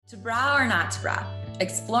To bra or not to bra,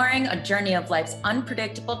 exploring a journey of life's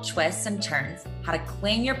unpredictable twists and turns, how to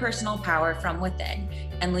claim your personal power from within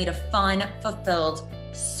and lead a fun, fulfilled,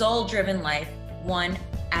 soul-driven life, one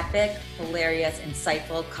epic, hilarious,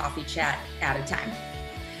 insightful coffee chat at a time.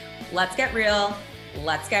 Let's get real,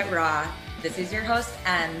 let's get raw. This is your host,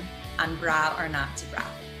 Em, on Bra or Not to Bra.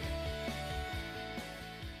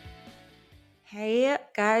 Hey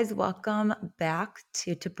guys, welcome back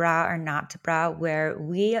to Bra or Not to Bra, where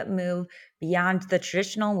we move beyond the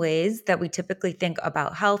traditional ways that we typically think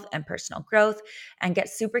about health and personal growth and get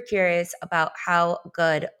super curious about how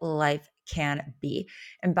good life can be,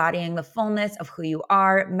 embodying the fullness of who you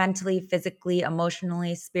are mentally, physically,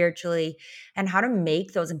 emotionally, spiritually, and how to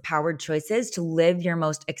make those empowered choices to live your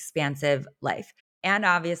most expansive life. And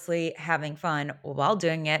obviously having fun while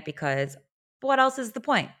doing it, because what else is the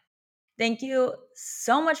point? Thank you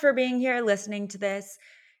so much for being here, listening to this.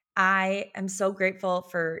 I am so grateful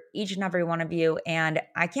for each and every one of you, and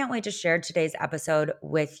I can't wait to share today's episode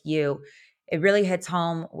with you. It really hits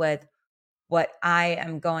home with what I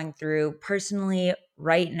am going through personally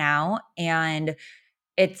right now, and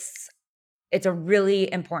it's it's a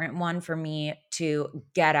really important one for me to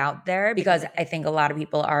get out there because I think a lot of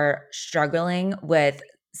people are struggling with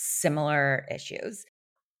similar issues.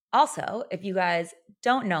 Also, if you guys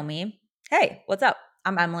don't know me, hey, what's up?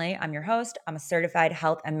 I'm Emily. I'm your host. I'm a certified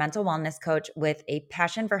health and mental wellness coach with a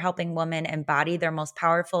passion for helping women embody their most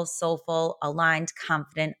powerful, soulful, aligned,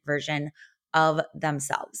 confident version of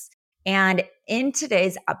themselves. And in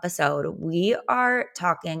today's episode, we are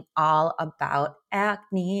talking all about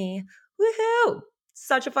acne. Woohoo!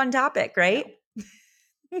 Such a fun topic, right?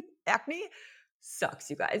 Acne sucks,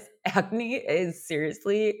 you guys. Acne is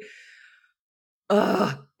seriously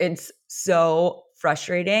it's so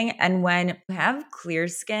frustrating. And when you have clear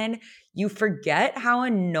skin, you forget how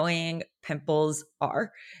annoying pimples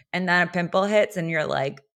are. And then a pimple hits and you're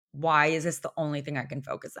like, why is this the only thing I can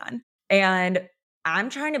focus on? And I'm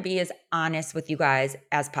trying to be as honest with you guys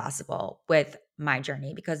as possible with my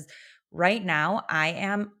journey because right now I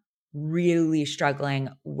am really struggling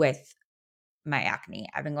with my acne.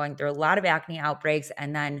 I've been going through a lot of acne outbreaks.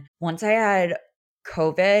 And then once I had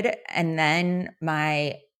COVID and then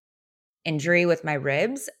my injury with my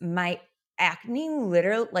ribs, my acne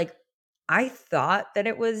literally, like, I thought that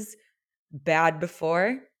it was bad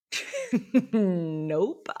before.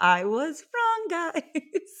 Nope, I was wrong,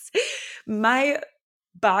 guys. My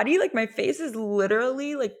body, like my face is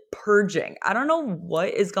literally like purging. I don't know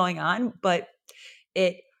what is going on, but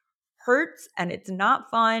it hurts and it's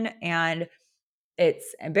not fun and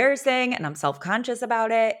it's embarrassing and I'm self-conscious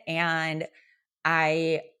about it. And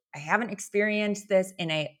I I haven't experienced this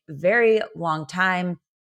in a very long time.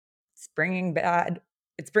 It's bringing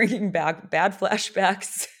back bad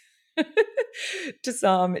flashbacks to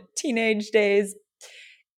some teenage days.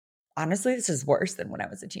 Honestly, this is worse than when I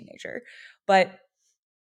was a teenager. But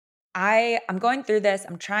I'm going through this.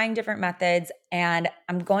 I'm trying different methods and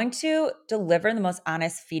I'm going to deliver the most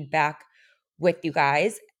honest feedback with you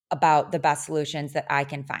guys about the best solutions that I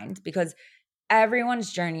can find because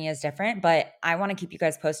everyone's journey is different, but I want to keep you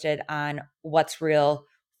guys posted on what's real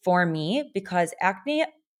for me because acne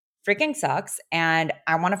freaking sucks and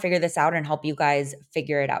I want to figure this out and help you guys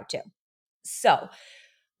figure it out too. So,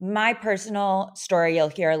 my personal story, you'll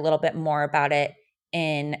hear a little bit more about it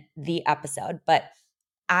in the episode, but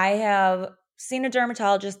I have seen a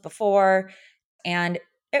dermatologist before and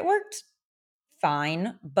it worked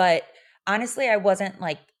fine, but honestly, I wasn't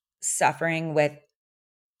like suffering with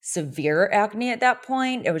severe acne at that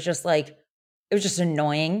point. It was just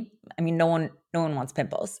annoying. I mean, no one wants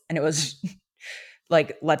pimples. And it was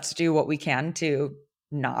like, let's do what we can to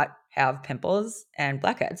not have pimples and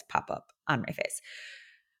blackheads pop up on my face.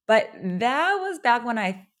 But that was back when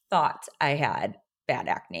I thought I had bad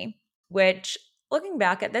acne, which looking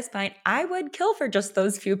back at this point, I would kill for just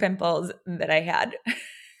those few pimples that I had.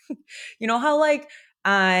 You know how like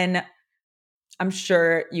on I'm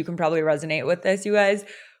sure you can probably resonate with this, you guys,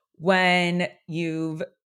 when you've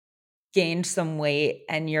gained some weight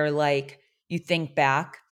and you're like, you think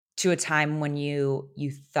back to a time when you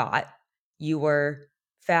thought you were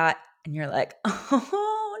fat and you're like,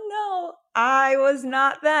 oh no, I was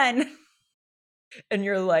not then. And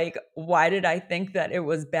you're like, why did I think that it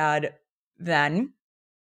was bad then?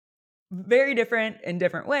 Very different in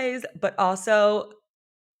different ways, but also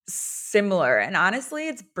similar. And honestly,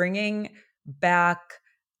 it's bringing back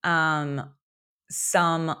um,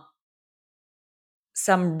 some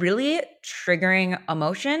really triggering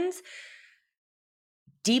emotions,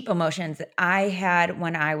 deep emotions that I had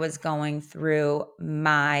when I was going through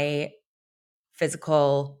my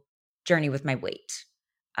physical journey with my weight.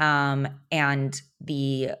 and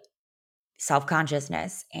the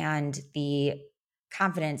self-consciousness and the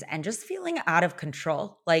confidence and just feeling out of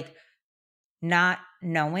control, like not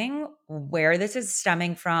knowing where this is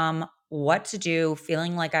stemming from, what to do,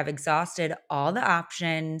 feeling like I've exhausted all the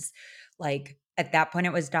options. Like at that point,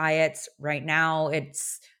 it was diets. Right now,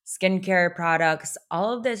 it's skincare products,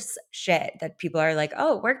 all of this shit that people are like,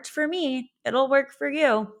 oh, it worked for me. It'll work for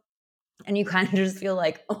you. And you kind of just feel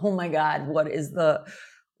like, oh my God, what is the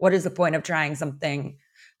point of trying something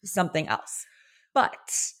else?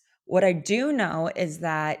 But what I do know is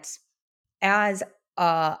that as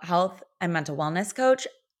a health and mental wellness coach,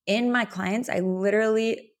 in my clients, I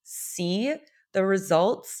literally see the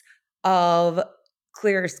results of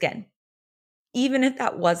clearer skin, even if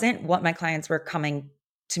that wasn't what my clients were coming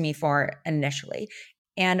to me for initially.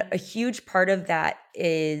 And a huge part of that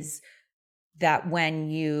is that when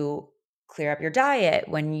you clear up your diet,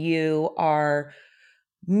 when you are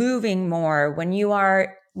moving more, when you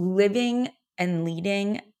are living and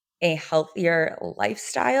leading a healthier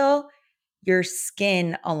lifestyle, your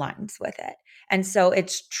skin aligns with it. And so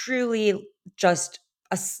it's truly just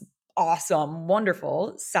a awesome,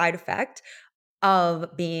 wonderful side effect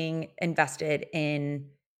of being invested in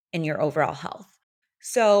your overall health.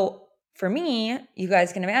 So for me, you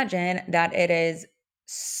guys can imagine that it is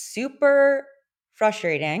super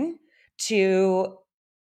frustrating to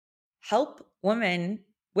help women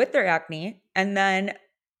with their acne and then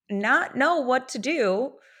not know what to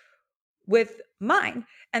do with mine.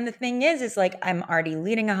 And the thing is like I'm already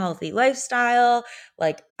leading a healthy lifestyle.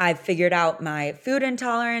 Like I've figured out my food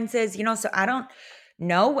intolerances, so I don't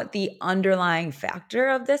know what the underlying factor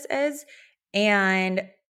of this is. And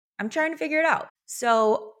I'm trying to figure it out.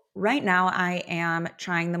 So right now I am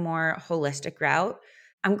trying the more holistic route.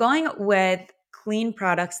 I'm going with clean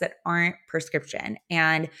products that aren't prescription.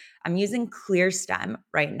 And I'm using ClearStem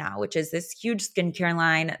right now, which is this huge skincare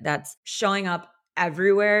line that's showing up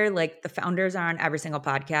everywhere. Like the founders are on every single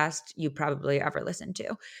podcast you probably ever listened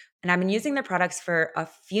to. And I've been using their products for a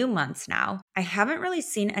few months now. I haven't really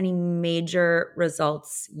seen any major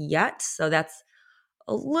results yet. So that's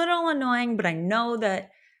a little annoying, but I know that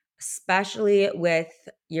especially with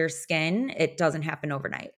your skin, it doesn't happen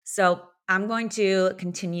overnight. So I'm going to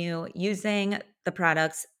continue using the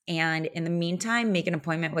products and in the meantime, make an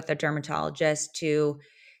appointment with a dermatologist to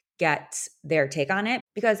get their take on it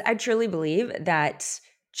because I truly believe that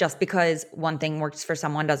just because one thing works for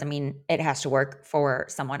someone doesn't mean it has to work for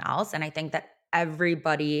someone else. And I think that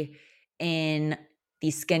everybody in the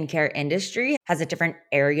skincare industry has a different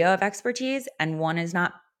area of expertise, and one is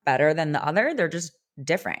not better than the other. They're just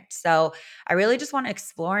different. So I really just want to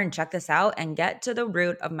explore and check this out and get to the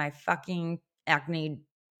root of my fucking acne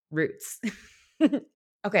roots.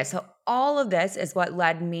 Okay, so all of this is what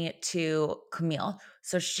led me to Camille.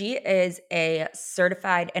 So she is a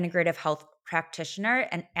certified integrative health practitioner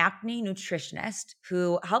and acne nutritionist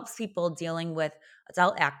who helps people dealing with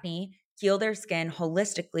adult acne heal their skin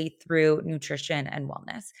holistically through nutrition and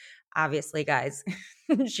wellness. Obviously, guys,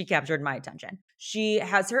 she captured my attention. She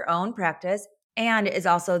has her own practice and is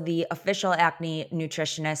also the official acne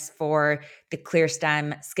nutritionist for the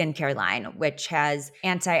ClearStem skincare line, which has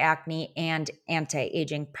anti-acne and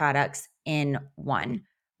anti-aging products in one,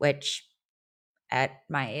 which at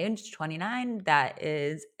my age, 29, that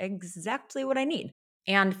is exactly what I need.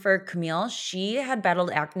 And for Camille, she had battled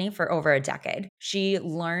acne for over a decade. She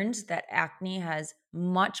learned that acne has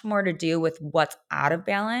much more to do with what's out of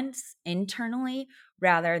balance internally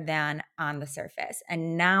rather than on the surface.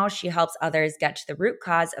 And now she helps others get to the root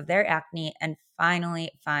cause of their acne and finally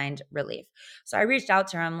find relief. So I reached out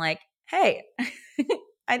to her. I'm like, hey,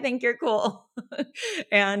 I think you're cool.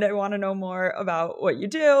 And I want to know more about what you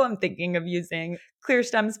do. I'm thinking of using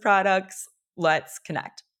ClearStem's products. Let's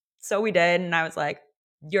connect. So we did. And I was like,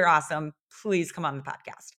 you're awesome. Please come on the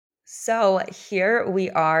podcast. So here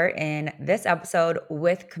we are in this episode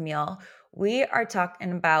with Camille. We are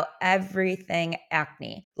talking about everything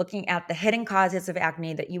acne, looking at the hidden causes of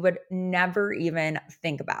acne that you would never even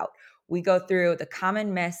think about. We go through the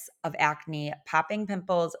common myths of acne, popping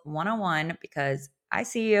pimples 101, because I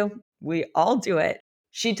see you. We all do it.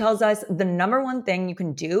 She tells us the number one thing you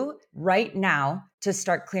can do right now to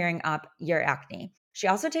start clearing up your acne. She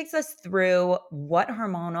also takes us through what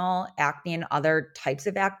hormonal acne and other types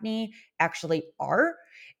of acne actually are,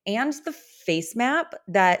 and the face map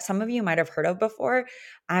that some of you might have heard of before.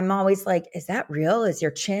 I'm always like, is that real? Is your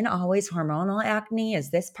chin always hormonal acne?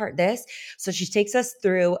 Is this part this? So she takes us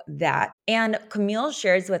through that. And Camille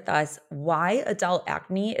shares with us why adult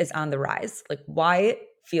acne is on the rise, like why it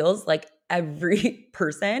feels like every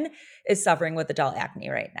person is suffering with adult acne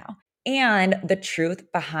right now. and the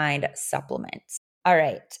truth behind supplements. All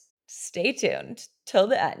right, stay tuned till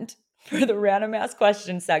the end for the random ass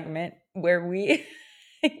question segment where we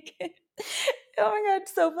oh my God,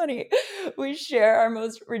 so funny. We share our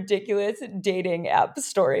most ridiculous dating app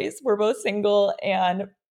stories. We're both single and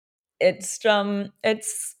it's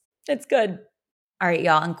good. All right,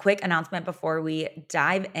 y'all, and quick announcement before we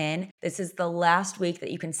dive in. This is the last week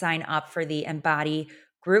that you can sign up for the Embody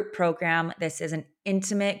group program. This is an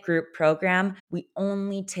intimate group program. We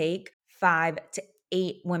only take 5 to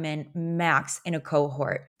 8 women max in a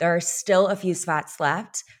cohort. There are still a few spots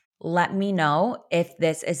left. Let me know if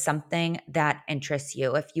this is something that interests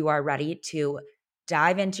you, if you are ready to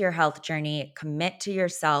dive into your health journey, commit to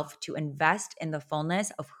yourself, to invest in the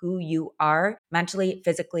fullness of who you are mentally,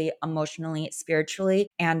 physically, emotionally, spiritually,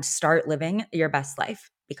 and start living your best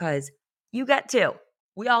life because you get to.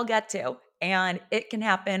 We all get to. And it can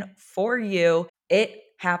happen for you. It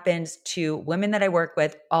happens to women that I work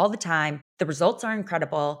with all the time. The results are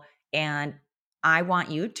incredible. And I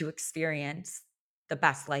want you to experience the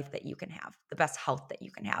best life that you can have, the best health that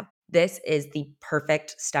you can have. This is the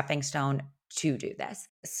perfect stepping stone to do this.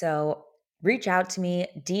 So reach out to me,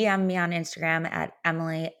 DM me on Instagram at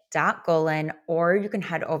emily.golan, or you can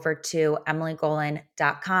head over to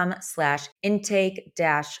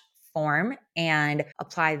emilygolan.com/intake-form and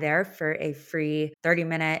apply there for a free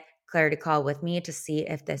 30-minute clarity call with me to see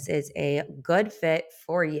if this is a good fit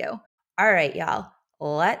for you. All right, y'all,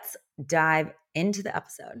 let's dive into the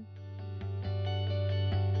episode.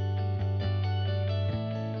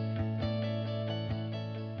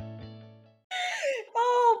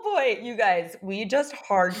 Oh boy, you guys, we just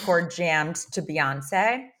hardcore jammed to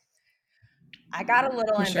Beyonce. I got a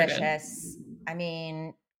little ambitious. I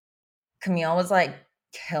mean, Camille was like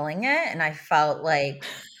killing it, and I felt like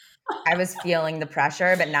I was feeling the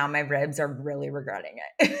pressure, but now my ribs are really regretting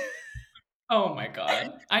it. Oh my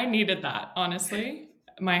God. I needed that, honestly.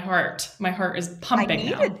 My heart is pumping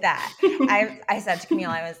now. I needed that. I said to Camille,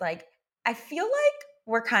 I was like, I feel like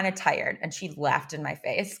we're kind of tired. And she laughed in my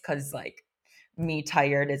face because like me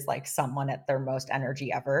tired is like someone at their most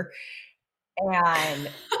energy ever. And,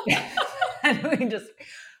 and we just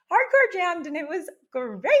hardcore jammed and it was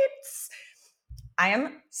great. I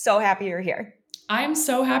am so happy you're here. I'm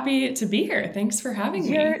so happy to be here. Thanks for having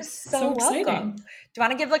me. You're so exciting. Welcome. Do you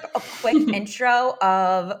want to give like a quick intro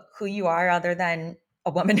of who you are other than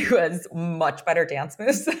a woman who has much better dance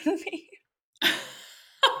moves than me?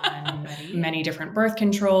 Many different birth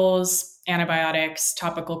controls, antibiotics,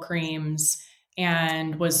 topical creams,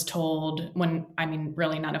 and was told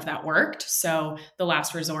really none of that worked. So the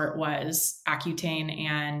last resort was Accutane,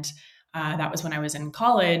 and that was when I was in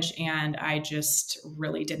college, and I just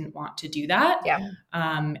really didn't want to do that. Yeah.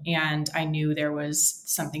 And I knew there was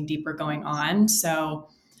something deeper going on. So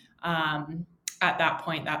at that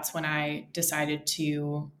point, that's when I decided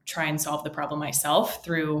to try and solve the problem myself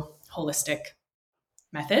through holistic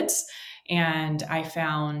methods. And I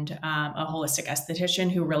found a holistic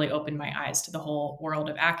esthetician who really opened my eyes to the whole world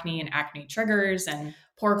of acne and acne triggers and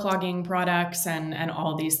pore clogging products and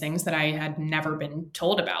all these things that I had never been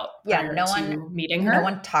told about prior to meeting her. No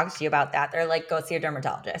one talks to you about that. They're like, go see a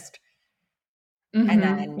dermatologist. Mm-hmm. And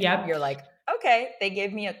then you're like, okay, they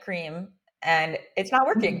gave me a cream and it's not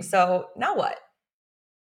working. Mm-hmm. So now what?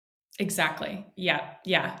 Exactly. Yeah.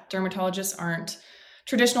 Dermatologists aren't.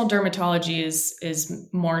 Traditional dermatology is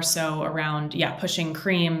more so around, pushing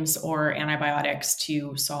creams or antibiotics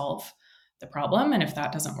to solve the problem. And if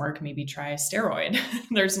that doesn't work, maybe try a steroid.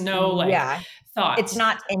 There's no thought. It's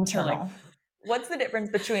not internal. What's the difference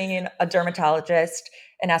between a dermatologist,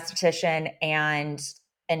 an esthetician, and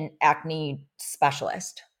an acne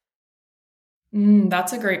specialist?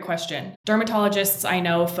 That's a great question. Dermatologists I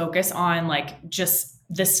know focus on like just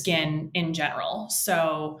the skin in general.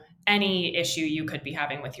 So any issue you could be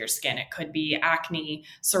having with your skin. It could be acne,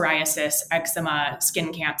 psoriasis, eczema,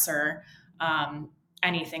 skin cancer,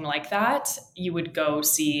 anything like that. You would go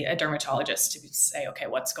see a dermatologist to say, okay,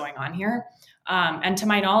 what's going on here? And to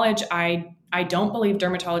my knowledge, I don't believe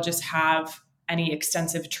dermatologists have any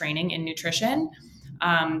extensive training in nutrition.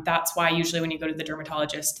 That's why usually when you go to the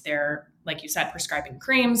dermatologist, they're, like you said, prescribing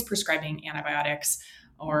creams, prescribing antibiotics,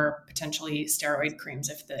 or potentially steroid creams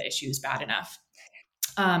if the issue is bad enough.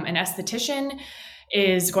 An esthetician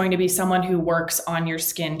is going to be someone who works on your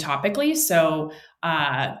skin topically. So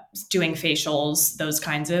doing facials, those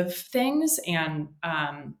kinds of things. And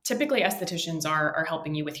typically estheticians are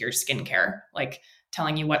helping you with your skincare, like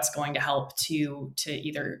telling you what's going to help to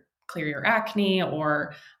either clear your acne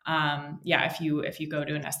or if you go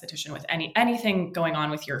to an esthetician with anything going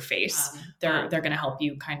on with your face, they're going to help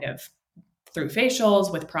you kind of through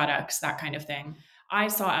facials, with products, that kind of thing. I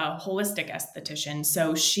saw a holistic esthetician.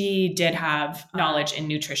 So she did have knowledge in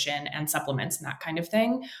nutrition and supplements and that kind of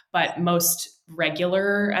thing. But most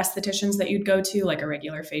regular estheticians that you'd go to, like a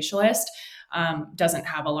regular facialist, doesn't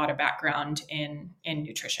have a lot of background in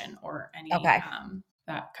nutrition or any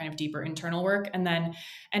that kind of deeper internal work. And then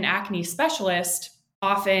an acne specialist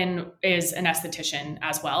often is an esthetician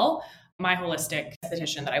as well. My holistic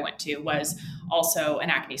esthetician that I went to was also an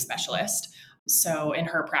acne specialist. So in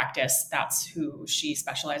her practice, that's who she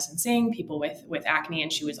specialized in seeing, people with acne.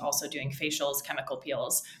 And she was also doing facials, chemical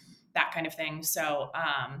peels, that kind of thing. So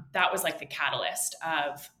that was like the catalyst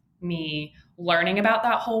of me learning about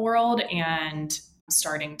that whole world and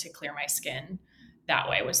starting to clear my skin that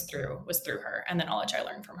way was through her and the knowledge I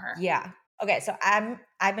learned from her. Yeah. Okay. So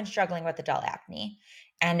I've been struggling with adult acne,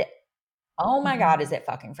 and oh my God, is it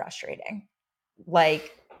fucking frustrating.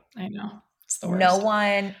 Like, I know. It's the worst. No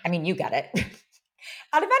one, I mean, you get it.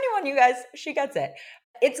 Out of anyone, you guys, she gets it.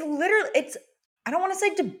 It's literally, I don't want to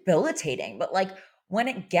say debilitating, but like when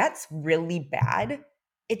it gets really bad,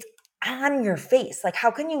 it's on your face. Like,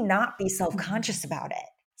 how can you not be self-conscious about it?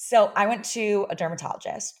 So I went to a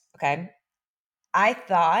dermatologist. Okay. I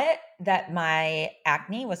thought that my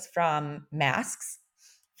acne was from masks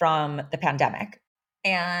from the pandemic,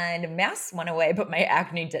 and masks went away, but my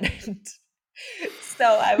acne didn't.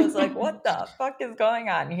 So I was like, what the fuck is going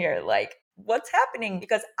on here? Like, what's happening?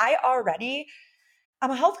 Because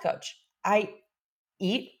I'm a health coach. I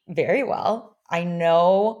eat very well. I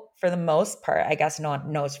know for the most part, I guess no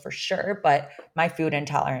one knows for sure, but my food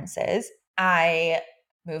intolerances, I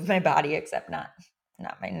move my body, except not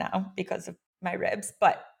right now because of my ribs,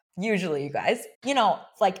 but usually, you guys,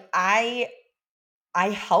 like I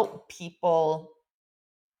help people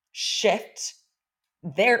shift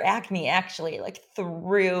their acne actually like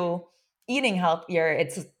through eating healthier.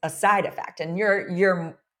 It's a side effect, and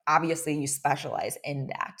you're obviously, you specialize in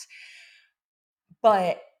that.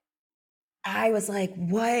 But I was like,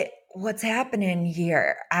 what's happening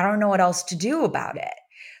here? I don't know what else to do about it.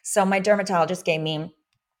 So my dermatologist gave me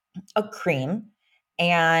a cream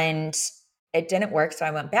and it didn't work. So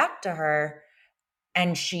I went back to her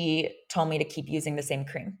and she told me to keep using the same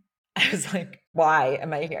cream. I was like, why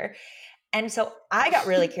am I here? And so I got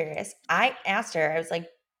really curious. I asked her, I was like,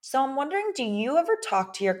 so I'm wondering, do you ever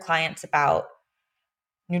talk to your clients about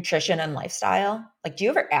nutrition and lifestyle? Like, do you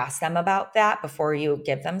ever ask them about that before you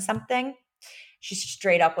give them something? She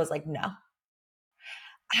straight up was like, no.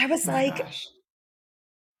 I was gosh.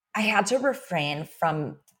 I had to refrain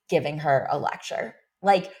from giving her a lecture.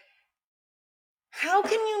 Like, how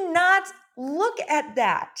can you not look at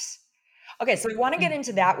that? Okay, so I want to get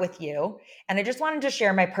into that with you. And I just wanted to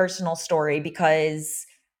share my personal story because,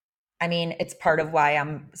 I mean, it's part of why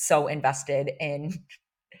I'm so invested in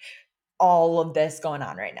all of this going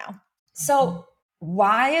on right now. So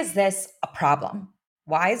why is this a problem?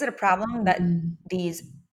 Why is it a problem that these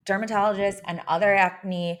dermatologists and other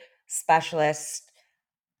acne specialists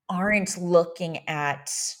aren't looking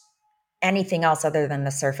at anything else other than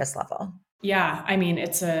the surface level? Yeah, I mean,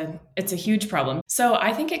 it's a huge problem. So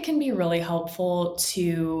I think it can be really helpful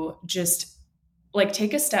to just like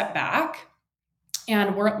take a step back.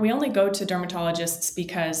 And we only go to dermatologists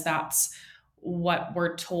because that's what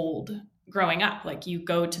we're told growing up. Like, you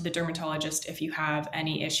go to the dermatologist if you have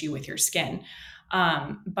any issue with your skin.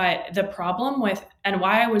 But the problem with, and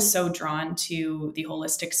why I was so drawn to the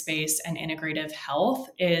holistic space and integrative health,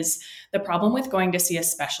 is the problem with going to see a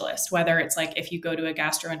specialist, whether it's like if you go to a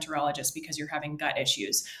gastroenterologist because you're having gut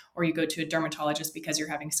issues, or you go to a dermatologist because you're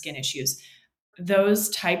having skin issues. Those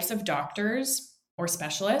types of doctors or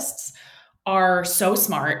specialists are so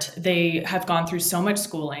smart. They have gone through so much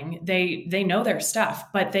schooling. They know their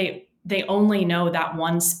stuff, but they only know that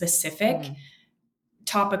one specific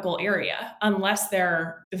topical area, unless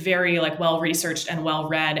they're very like well researched and well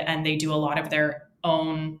read, and they do a lot of their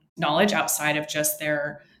own knowledge outside of just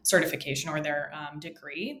their certification or their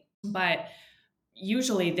degree. But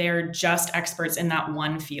usually they're just experts in that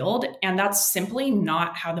one field, and that's simply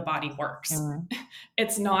not how the body works.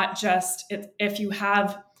 It's not just if you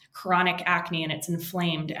have chronic acne and it's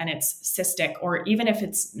inflamed and it's cystic, or even if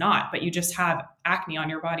it's not, but you just have acne on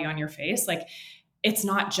your body, on your face, like, it's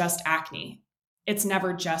not just acne. It's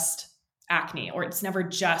never just acne, or it's never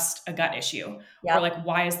just a gut issue. Yep. Or like,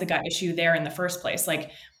 why is the gut issue there in the first place?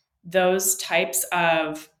 Like, those types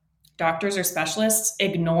of doctors or specialists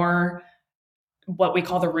ignore what we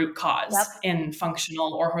call the root cause. Yep. In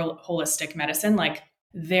functional or holistic medicine. Like,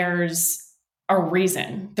 there's a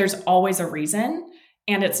reason. There's always a reason.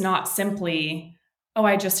 And it's not simply, oh,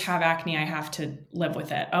 I just have acne, I have to live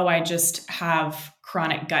with it. Oh, I just have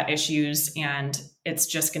chronic gut issues and it's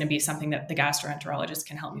just going to be something that the gastroenterologist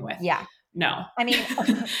can help me with. Yeah. No. I mean,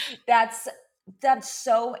 that's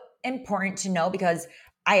so important to know, because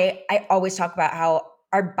I always talk about how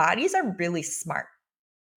our bodies are really smart.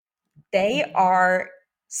 They are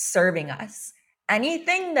serving us.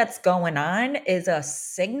 Anything that's going on is a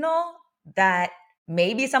signal that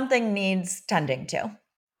maybe something needs tending to.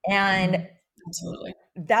 And absolutely,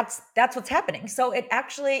 that's what's happening. So it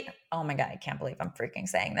actually, oh my God, I can't believe I'm freaking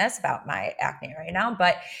saying this about my acne right now,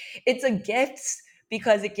 but it's a gift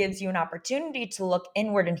because it gives you an opportunity to look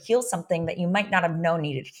inward and heal something that you might not have known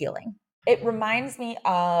needed healing. It reminds me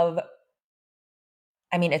of,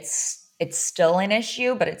 I mean, it's still an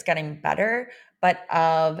issue, but it's getting better, but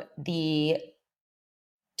of the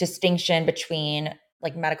distinction between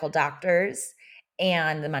like medical doctors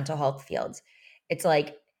and the mental health fields. It's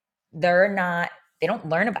like they don't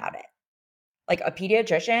learn about it. Like a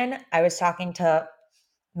pediatrician, I was talking to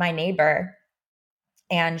my neighbor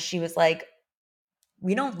and she was like,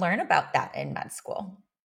 we don't learn about that in med school.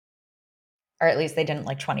 Or at least they didn't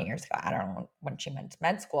like 20 years ago. I don't know when she meant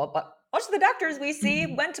med school, but most of the doctors we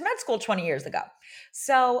see went to med school 20 years ago.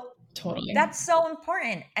 So totally, that's so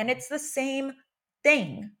important. And it's the same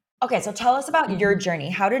thing. Okay, so tell us about your journey.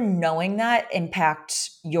 How did knowing that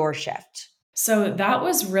impact your shift? So that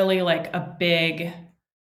was really like a big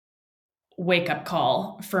wake up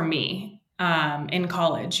call for me in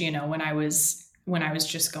college, you know, when I was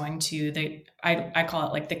just going to I call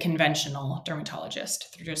it like the conventional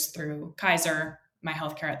dermatologist through Kaiser, my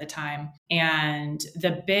healthcare at the time. And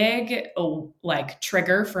the big like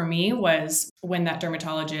trigger for me was when that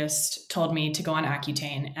dermatologist told me to go on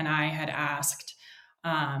Accutane. And I had asked,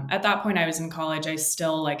 at that point I was in college, I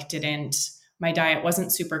still like my diet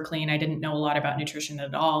wasn't super clean. I didn't know a lot about nutrition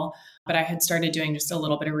at all, but I had started doing just a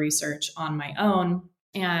little bit of research on my own.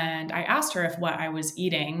 And I asked her if what I was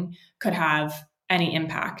eating could have any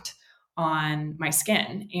impact on my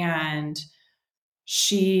skin. And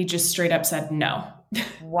she just straight up said no.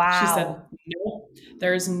 Wow. She said, no,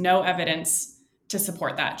 there's no evidence to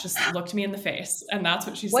support that. Just looked me in the face. And that's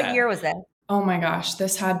what she said. What year was that? Oh my gosh,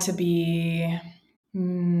 this had to be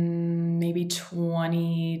maybe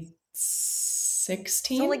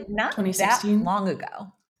 2016. So like not 2016. that long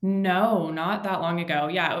ago. No, not that long ago.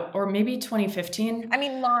 Yeah, or maybe 2015. I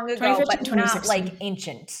mean, long ago, but not like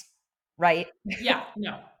ancient, right? Yeah,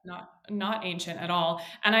 no, not ancient at all.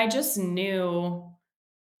 And I just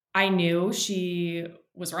I knew she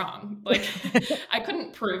was wrong. Like I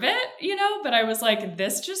couldn't prove it, you know, but I was like,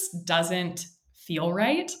 this just doesn't feel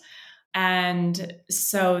right. And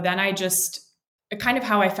so then I just kind of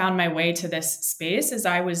how I found my way to this space is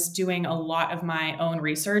I was doing a lot of my own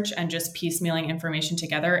research and just piecemealing information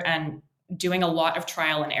together and doing a lot of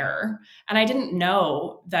trial and error. And I didn't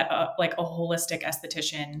know that like a holistic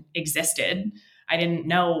esthetician existed. I didn't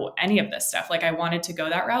know any of this stuff. Like I wanted to go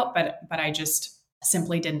that route, but I just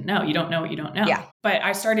simply didn't know. You don't know what you don't know. Yeah. But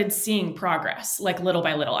I started seeing progress, like little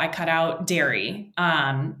by little. I cut out dairy.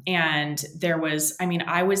 And there was,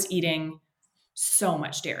 I was eating so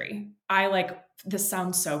much dairy. This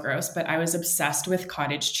sounds so gross, but I was obsessed with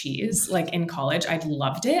cottage cheese. Like in college, I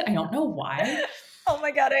loved it. I don't know why. Oh my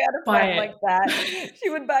God, I had a friend like that. She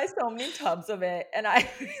would buy so many tubs of it. And I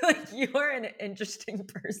feel like you are an interesting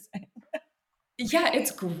person. Yeah, it's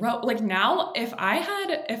gross. Like now, if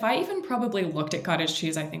I even probably looked at cottage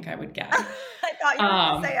cheese, I think I would gag. I thought you were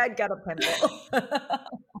going to say I'd get a pimple.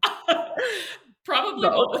 Probably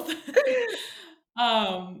both.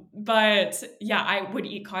 But yeah, I would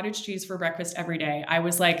eat cottage cheese for breakfast every day. I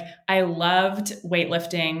loved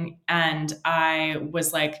weightlifting and I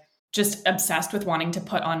was like just obsessed with wanting to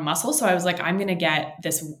put on muscle. So I was like, I'm going to get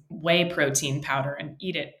this whey protein powder and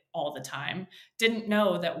eat it all the time. Didn't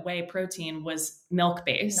know that whey protein was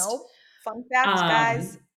milk-based. Nope. Fun facts,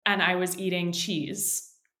 guys. And I was eating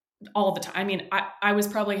cheese all the time. I was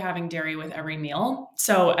probably having dairy with every meal.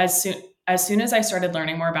 So as soon as I started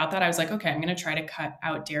learning more about that, I was like, okay, I'm going to try to cut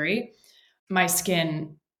out dairy. My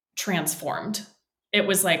skin transformed. It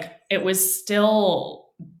was still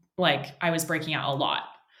like I was breaking out a lot,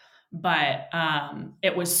 but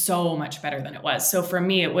it was so much better than it was. So for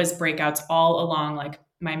me, it was breakouts all along like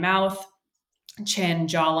my mouth, chin,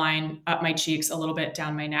 jawline, up my cheeks, a little bit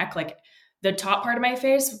down my neck. Like the top part of my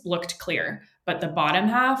face looked clear, but the bottom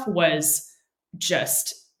half was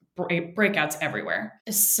just breakouts everywhere.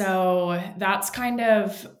 So that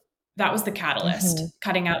was the catalyst,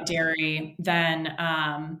 cutting out dairy. Then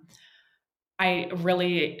I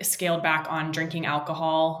really scaled back on drinking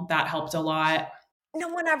alcohol. That helped a lot. No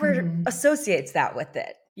one ever associates that with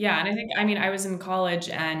it. Yeah. And I think, I mean, I was in college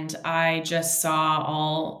and I just saw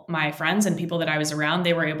all my friends and people that I was around,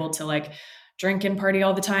 they were able to like drink and party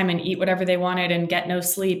all the time and eat whatever they wanted and get no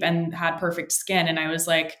sleep and had perfect skin. And I was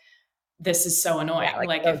like, this is so Yeah, annoying. like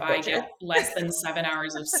Like those if I bitches. get less than 7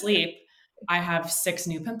 hours of sleep, I have 6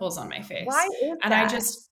 new pimples on my Why face. is And that?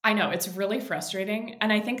 I know it's really frustrating.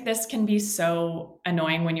 And I think this can be so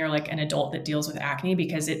annoying when you're like an adult that deals with acne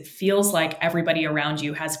because it feels like everybody around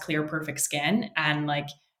you has clear, perfect skin and like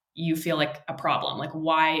you feel like a problem. Like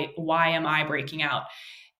why am I breaking out?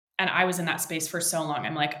 And I was in that space for so long.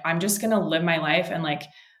 I'm like, I'm just going to live my life and like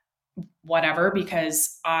whatever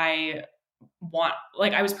because I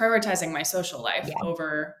was prioritizing my social life Yeah.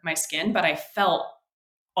 over my skin, but I felt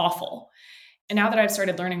awful. And now that I've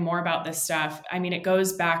started learning more about this stuff, I mean, it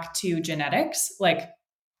goes back to genetics. Like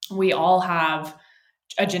we all have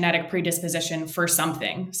a genetic predisposition for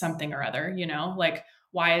something or other, you know? Like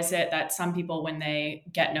why is it that some people when they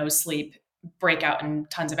get no sleep break out in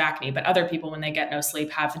tons of acne, but other people when they get no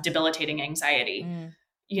sleep have debilitating anxiety? Mm.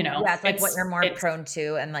 You know, Yeah, it's like what you're more it's prone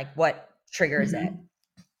to and like what triggers it. mhm.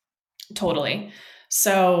 Totally.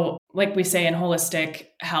 So, like we say in holistic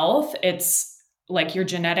health, it's like your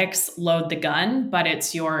genetics load the gun, but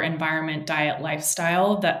it's your environment, diet,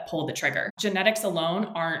 lifestyle that pull the trigger. Genetics alone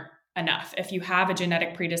aren't enough. If you have a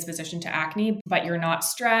genetic predisposition to acne, but you're not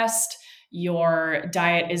stressed, your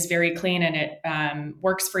diet is very clean and it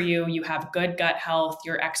works for you, you have good gut health,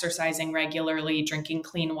 you're exercising regularly, drinking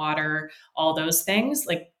clean water, all those things,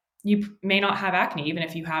 like you may not have acne, even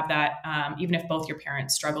if you have that, even if both your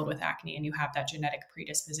parents struggled with acne and you have that genetic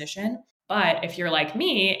predisposition. But if you're like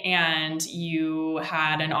me and you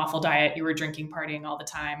had an awful diet, you were drinking, partying all the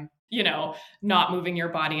time, you know, not moving your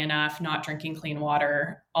body enough, not drinking clean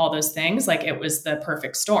water, all those things, like it was the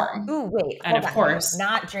perfect storm. Ooh, wait, And hold of on. course,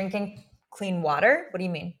 Not drinking clean water? What do you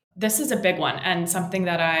mean? this is a big one and something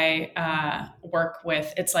that I work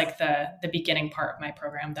with. It's like the beginning part of my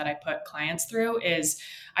program that I put clients through is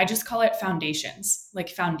I just call it foundations, like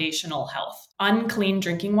foundational health. Unclean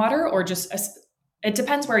drinking water or just it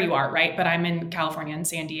depends where you are, right? But I'm in California and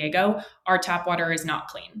San Diego. Our tap water is not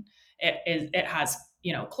clean. It has,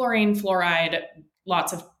 you know, chlorine, fluoride,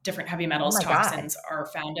 lots of different heavy Oh metals, my God. toxins are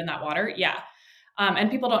found in that water. Yeah.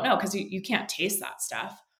 And people don't know because you can't taste that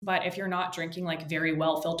stuff. But if you're not drinking like very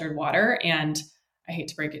well filtered water, and I hate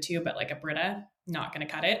to break it to you, but like a Brita, not going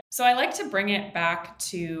to cut it. So I like to bring it back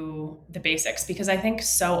to the basics because I think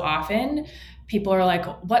so often people are like,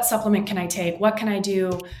 what supplement can I take? What can I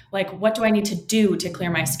do? Like, what do I need to do to clear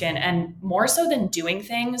my skin? And more so than doing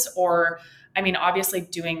things, or I mean, obviously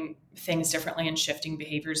doing things differently and shifting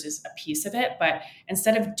behaviors is a piece of it. But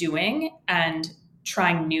instead of doing and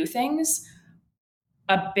trying new things,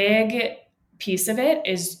 a big piece of it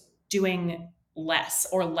is doing less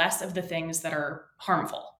or less of the things that are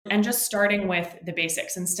harmful and just starting with the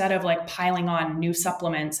basics instead of like piling on new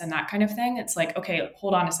supplements and that kind of thing. It's like, okay,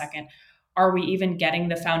 hold on a second. Are we even getting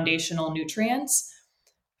the foundational nutrients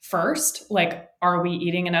first? Like, are we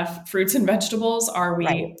eating enough fruits and vegetables? Are Right.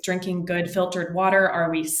 we drinking good filtered water? Are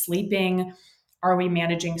we sleeping? Are we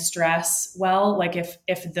managing stress well? Like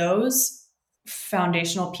if those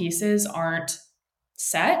foundational pieces aren't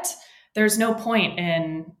set, there's no point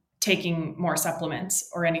in taking more supplements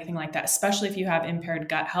or anything like that, especially if you have impaired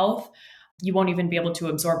gut health. You won't even be able to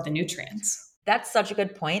absorb the nutrients. That's such a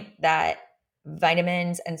good point that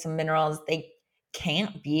vitamins and some minerals, they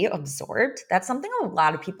can't be absorbed. That's something a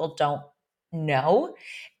lot of people don't know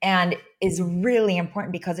and is really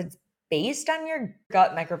important because it's based on your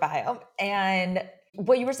gut microbiome. And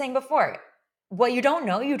what you were saying before, what you don't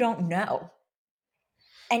know, you don't know.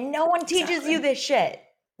 And no one teaches you Exactly. this shit.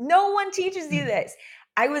 No one teaches you Mm. this.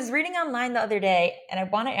 I was reading online the other day and I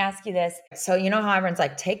want to ask you this. So, you know how everyone's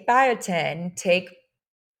like, take biotin, take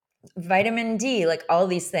vitamin D, like all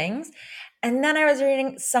these things. And then I was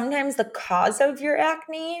reading sometimes the cause of your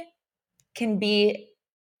acne can be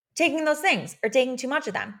taking those things or taking too much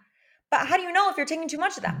of them. But how do you know if you're taking too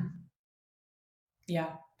much of them? Yeah.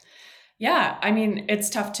 Yeah. I mean, it's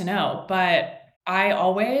tough to know, but I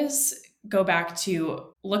always go back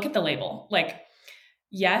to look at the label. Like,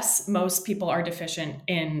 yes, most people are deficient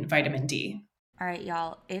in vitamin D. All right,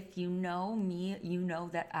 y'all. If you know me, you know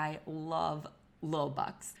that I love Lil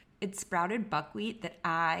Bucks. It's sprouted buckwheat that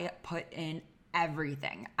I put in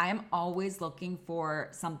everything. I'm always looking for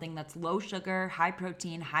something that's low sugar, high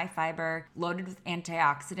protein, high fiber, loaded with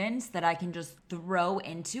antioxidants that I can just throw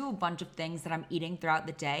into a bunch of things that I'm eating throughout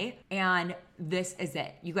the day. And this is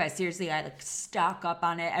it. You guys, seriously, I like stock up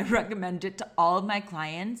on it. I recommend it to all of my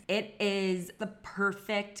clients. It is the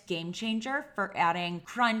perfect game changer for adding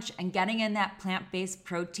crunch and getting in that plant-based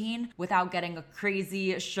protein without getting a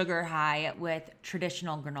crazy sugar high with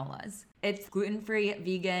traditional granolas. It's gluten-free,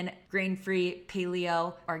 vegan, grain-free,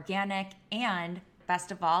 paleo, organic, and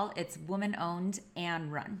best of all, it's woman-owned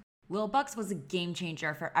and run. Lil Bucks was a game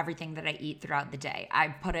changer for everything that I eat throughout the day. I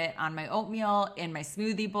put it on my oatmeal, in my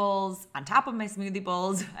smoothie bowls, on top of my smoothie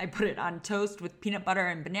bowls. I put it on toast with peanut butter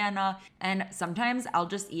and banana. And sometimes I'll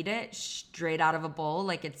just eat it straight out of a bowl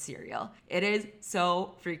like it's cereal. It is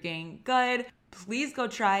so freaking good. Please go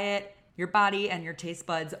try it. Your body and your taste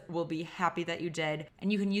buds will be happy that you did.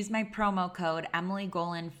 And you can use my promo code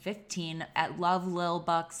EmilyGolan15 at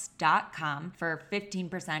lovelilbucks.com for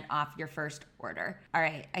 15% off your first order. All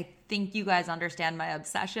right, I think you guys understand my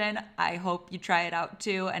obsession. I hope you try it out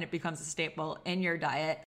too and it becomes a staple in your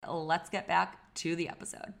diet. Let's get back to the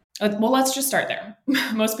episode. Well, let's just start there.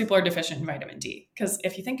 Most people are deficient in vitamin D because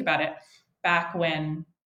if you think about it, back when,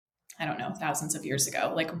 I don't know, thousands of years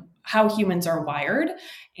ago, like how humans are wired.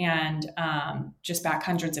 And just back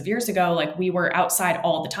hundreds of years ago, like we were outside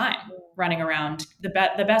all the time running around. The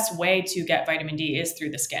best way to get vitamin D is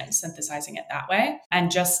through the skin, synthesizing it that way. And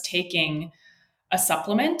just taking a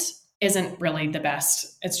supplement isn't really the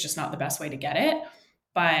best. It's just not the best way to get it.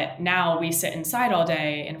 But now we sit inside all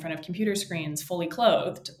day in front of computer screens, fully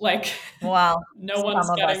clothed. Like, well, no one's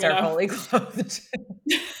getting enough. Fully clothed.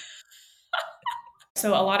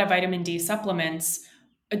 So a lot of vitamin D supplements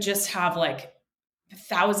just have like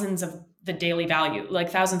thousands of the daily value, like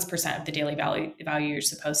thousands % of the daily value you're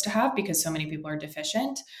supposed to have because so many people are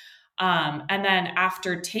deficient. And then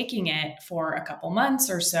after taking it for a couple months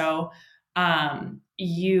or so,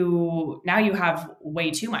 you have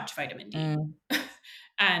way too much vitamin D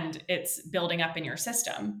and it's building up in your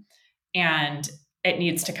system and it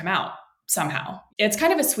needs to come out somehow. It's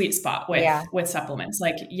kind of a sweet spot with supplements.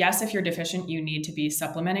 Like, yes, if you're deficient, you need to be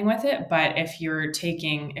supplementing with it. But if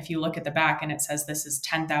you look at the back and it says this is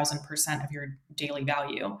 10,000% of your daily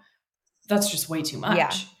value, that's just way too much.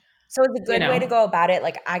 Yeah. So it's a good way to go about it.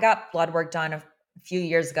 Like I got blood work done a few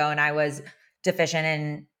years ago and I was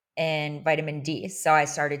deficient in vitamin D. So I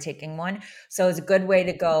started taking one. So it's a good way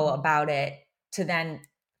to go about it to then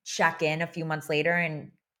check in a few months later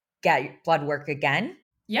and get blood work again.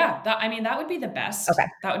 Yeah, that would be the best. Okay.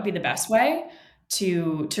 That would be the best way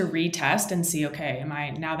to retest and see, okay,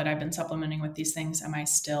 now that I've been supplementing with these things, am I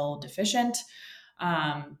still deficient?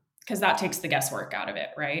 Because that takes the guesswork out of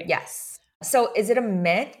it, right? Yes. So is it a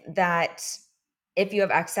myth that if you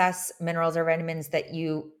have excess minerals or vitamins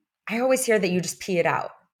I always hear that you just pee it out.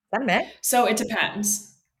 Is that a myth? So it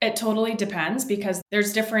depends. It totally depends because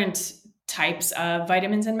there's different types of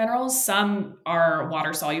vitamins and minerals. Some are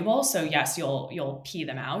water soluble. So yes, you'll pee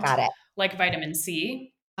them out. Got it. Like vitamin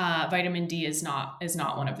C. Vitamin D is not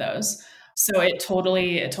one of those. So it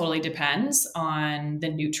totally depends on the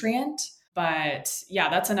nutrient. But yeah,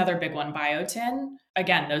 that's another big one. Biotin.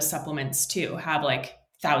 Again, those supplements too have like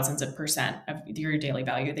thousands of % of your daily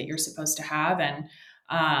value that you're supposed to have. And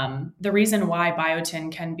the reason why biotin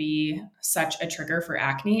can be such a trigger for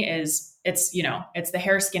acne is it's the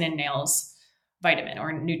hair, skin, and nails vitamin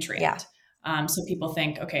or nutrient. Yeah. So people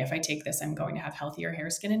think, okay, if I take this, I'm going to have healthier hair,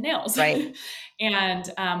 skin, and nails. Right. And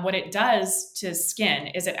what it does to skin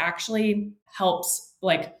is it actually helps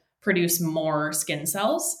like produce more skin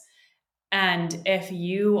cells. And if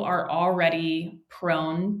you are already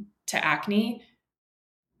prone to acne,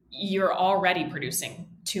 you're already producing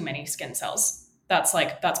too many skin cells. That's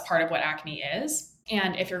part of what acne is.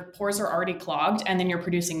 And if your pores are already clogged and then you're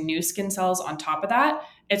producing new skin cells on top of that,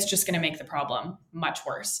 it's just going to make the problem much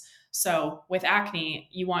worse. So with acne,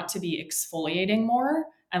 you want to be exfoliating more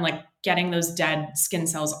and like getting those dead skin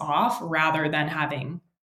cells off rather than having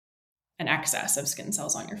an excess of skin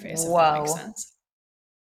cells on your face. If that makes sense.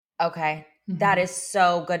 Okay. Mm-hmm. That is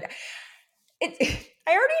so good.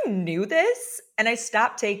 I already knew this and I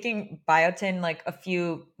stopped taking biotin like a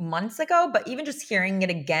few months ago, but even just hearing it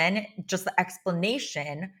again, just the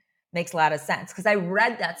explanation makes a lot of sense because I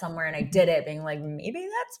read that somewhere and I did it being like, maybe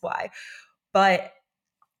that's why. But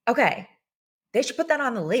okay, they should put that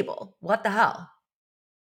on the label. What the hell?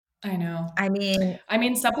 I know. I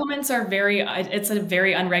mean, supplements are it's a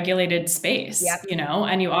very unregulated space, yep.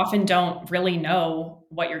 And you often don't really know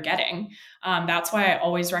what you're getting. That's why I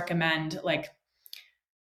always recommend like,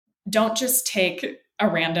 don't just take a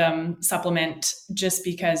random supplement just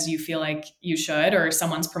because you feel like you should, or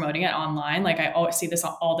someone's promoting it online. Like I always see this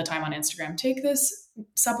all the time on Instagram. Take this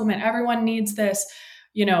supplement. Everyone needs this,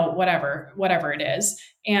 whatever it is.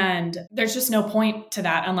 And there's just no point to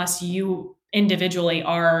that unless you individually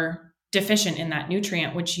are deficient in that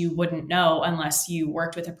nutrient, which you wouldn't know unless you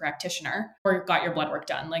worked with a practitioner or got your blood work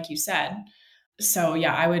done, like you said. So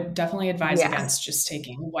yeah, I would definitely advise against just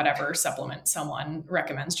taking whatever supplement someone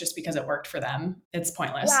recommends just because it worked for them. It's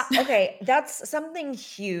pointless. Yeah, okay. That's something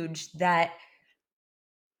huge that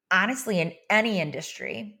honestly in any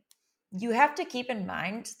industry, you have to keep in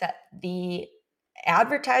mind that the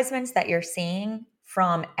advertisements that you're seeing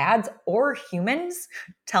from ads or humans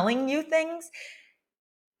telling you things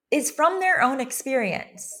is from their own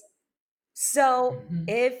experience. So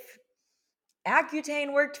if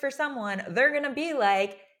Accutane worked for someone, they're going to be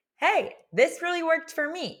like, hey, this really worked for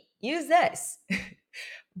me. Use this.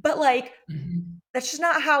 But like, that's just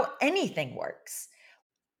not how anything works.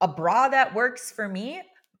 A bra that works for me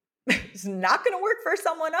is not going to work for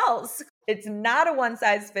someone else. It's not a one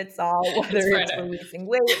size fits all, whether it's releasing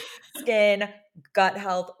weight, skin, gut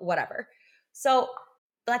health, whatever. So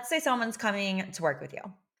let's say someone's coming to work with you.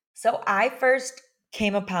 So I first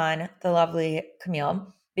came upon the lovely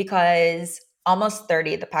Camille because Almost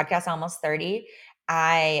 30, the podcast Almost 30,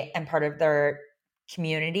 I am part of their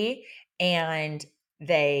community and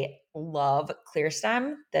they love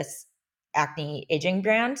ClearStem, this acne aging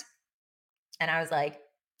brand. And I was like,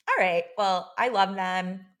 all right, well, I love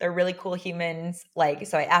them. They're really cool humans. Like,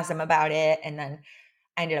 so I asked them about it and then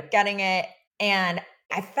I ended up getting it. And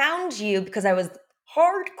I found you because I was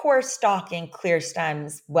hardcore stalking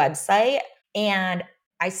ClearStem's website. And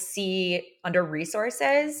I see under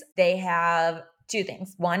resources, they have two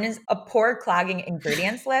things. One is a pore clogging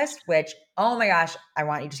ingredients list, which, oh my gosh, I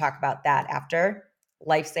want you to talk about that after.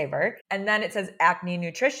 Lifesaver. And then it says acne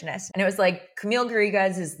nutritionist. And it was like Camille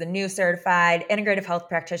Garrigues is the new certified integrative health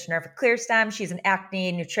practitioner for ClearStem. She's an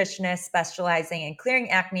acne nutritionist specializing in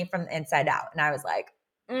clearing acne from the inside out. And I was like,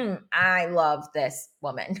 I love this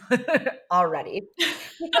woman already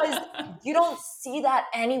because you don't see that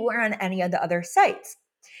anywhere on any of the other sites.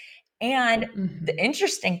 And the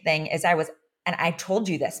interesting thing is and I told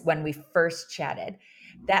you this when we first chatted,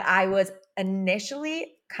 that I was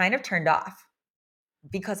initially kind of turned off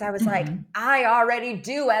because I was like, I already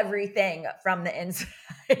do everything from the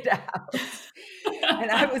inside out. And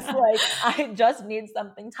I was like, I just need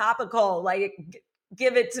something topical. Like,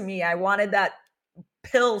 give it to me. I wanted that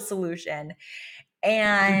pill solution.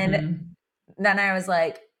 And then I was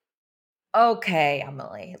like, okay,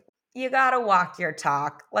 Emily, you got to walk your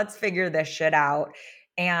talk. Let's figure this shit out.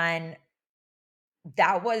 And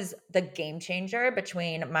that was the game changer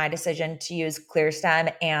between my decision to use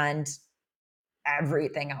ClearStem and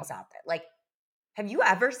everything else out there. Like, have you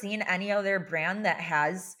ever seen any other brand that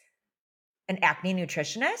has an acne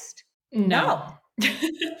nutritionist? No.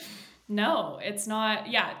 No, it's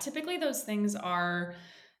not. Yeah, typically those things are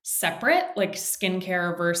separate, like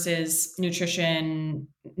skincare versus nutrition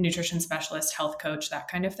specialist, health coach, that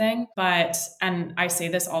kind of thing. And I say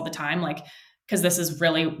this all the time, like, because this is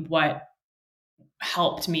really what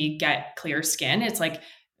helped me get clear skin. It's like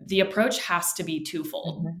the approach has to be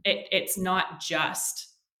twofold. It's not just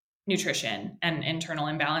nutrition and internal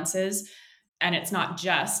imbalances, and it's not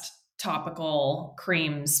just topical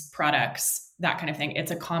creams, products, that kind of thing. It's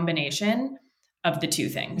a combination of the two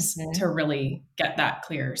things to really get that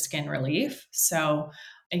clear skin relief. So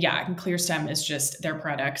yeah, ClearStem is just, their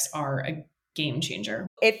products are a game changer.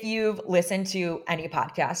 If you've listened to any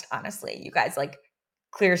podcast, honestly, you guys, like,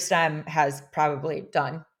 ClearStem has probably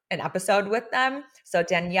done an episode with them. So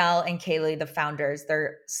Danielle and Kaylee, the founders,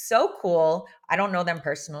 they're so cool. I don't know them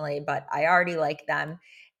personally, but I already like them.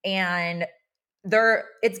 And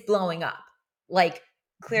it's blowing up. Like,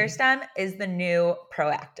 ClearStem is the new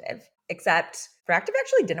Proactiv, except Proactiv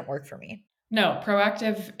actually didn't work for me. No,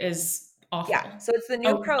 Proactiv is awful. Yeah, so it's the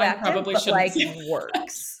new Proactiv, but like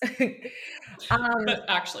works. But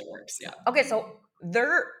actually works, yeah. Okay, so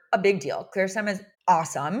they're a big deal. ClearStem is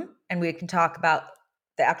awesome, and we can talk about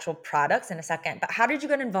the actual products in a second. But how did you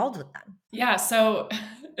get involved with them? Yeah, so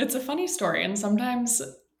it's a funny story, and sometimes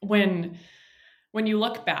when you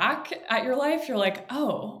look back at your life, you're like,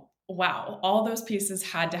 oh, wow, all those pieces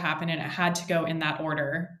had to happen and it had to go in that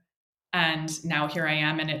order. And now here I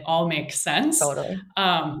am and it all makes sense. Totally.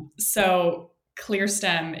 So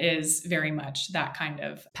ClearStem is very much that kind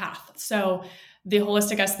of path. So the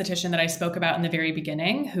holistic esthetician that I spoke about in the very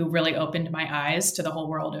beginning, who really opened my eyes to the whole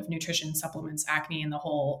world of nutrition, supplements, acne, and the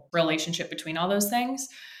whole relationship between all those things,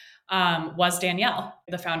 was Danielle,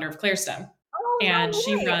 the founder of ClearStem. Oh, and no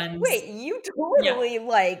she way. runs. Wait, you Yeah. totally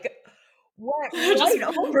like went Just right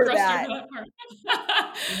over brushed over that. that part.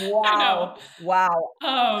 I know. Wow.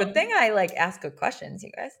 Wow. Good thing Um, I like ask good questions,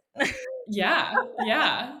 you guys. yeah,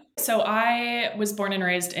 yeah. So I was born and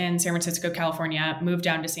raised in San Francisco, California, moved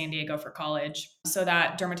down to San Diego for college. So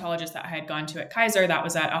that dermatologist that I had gone to at Kaiser, that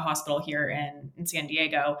was at a hospital here in San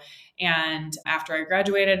Diego. And after I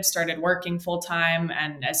graduated, started working full time.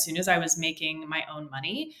 And as soon as I was making my own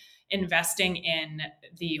money, investing in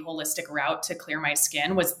the holistic route to clear my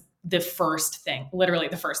skin was the first thing, literally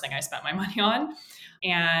the first thing I spent my money on.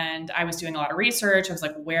 And I was doing a lot of research. I was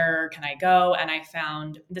like, where can I go? And I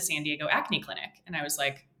found the San Diego Acne Clinic. And I was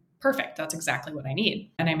like, perfect. That's exactly what I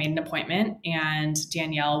need. And I made an appointment, and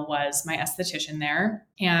Danielle was my esthetician there.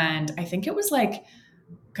 And I think it was like,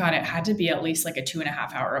 God, it had to be at least like a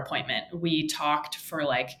 2.5 hour appointment. We talked for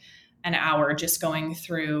like an hour, just going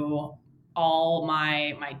through all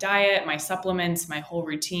my diet, my supplements, my whole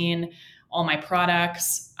routine, all my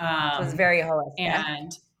products. So it's very holistic.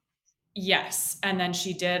 And yes. And then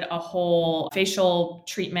she did a whole facial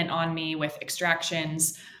treatment on me with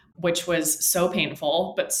extractions, which was so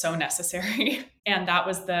painful, but so necessary. And that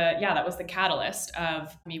was the catalyst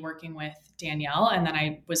of me working with Danielle. And then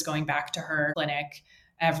I was going back to her clinic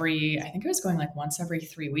I think I was going like once every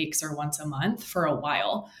 3 weeks or once a month for a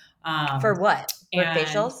while. For what? For And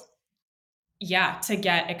facials? yeah, to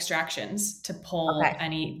get extractions to pull Okay.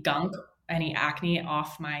 any gunk, any acne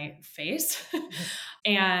off my face.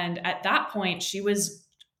 And at that point,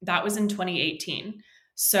 that was in 2018.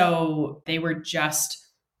 So they were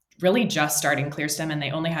really just starting ClearStem, and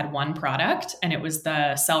they only had one product, and it was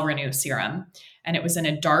the Cell Renew serum. And it was in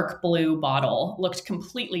a dark blue bottle, looked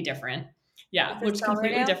completely different. Yeah, This is looked Cell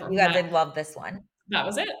completely Renew? different You from guys, I that. love this one. That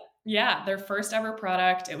was it. Yeah, their first ever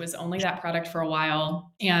product. It was only that product for a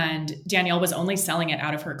while. And Danielle was only selling it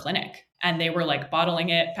out of her clinic. And they were like bottling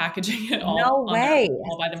it, packaging it No way.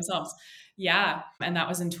 all by themselves. Yeah. And that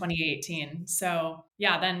was in 2018. So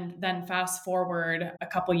yeah, then fast forward a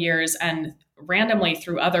couple years, and randomly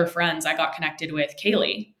through other friends, I got connected with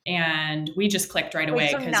Kaylee, and we just clicked right Wait,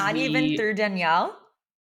 away so because not even through Danielle?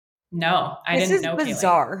 no, I This didn't is know Kaylee.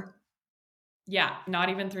 bizarre. Yeah, not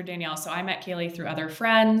even through Danielle. So I met Kaylee through other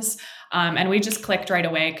friends. And we just clicked right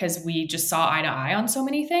away because we just saw eye to eye on so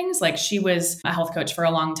many things. Like, she was a health coach for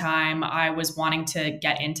a long time. I was wanting to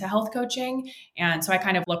get into health coaching. And so I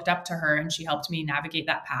kind of looked up to her, and she helped me navigate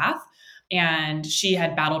that path. And she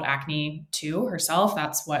had battled acne too herself.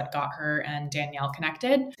 That's what got her and Danielle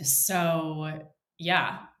connected. So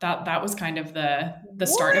yeah, that was kind of the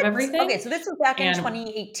start of What? Okay, everything. so this was back in And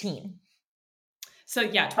 2018. so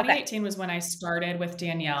yeah, Okay. 2018 was when I started with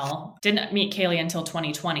Danielle. Didn't meet Kaylee until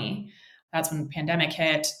 2020. That's when the pandemic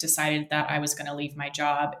hit, decided that I was going to leave my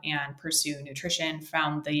job and pursue nutrition,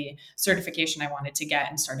 found the certification I wanted to get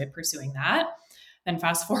and started pursuing that. Then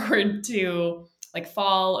fast forward to like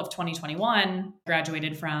fall of 2021,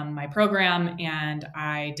 graduated from my program, and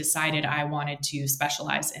I decided I wanted to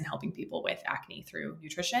specialize in helping people with acne through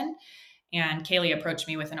nutrition. And Kaylee approached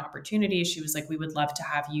me with an opportunity. She was like, "We would love to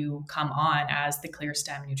have you come on as the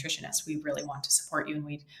ClearStem nutritionist. We really want to support you, and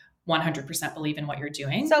we 100% believe in what you're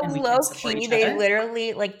doing, So and we can low support key, each they other."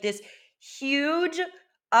 literally like this huge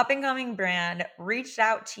up and coming brand reached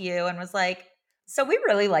out to you and was like, "So we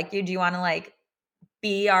really like you. Do you want to like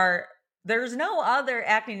be our there's no other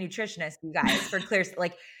acne nutritionist, you guys, for clear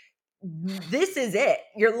like this is it.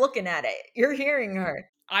 You're looking at it. You're hearing her."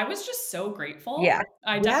 I was just so Yeah. grateful.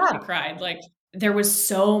 I Yeah. definitely cried. Like, there was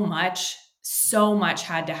so much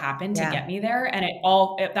had to happen to Yeah. get me there. And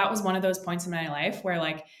that was one of those points in my life where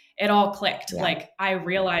like it all clicked. Yeah. Like, I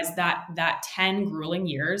realized that 10 grueling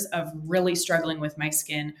years of really struggling with my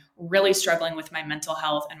skin, really struggling with my mental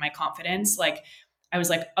health and my confidence, like, I was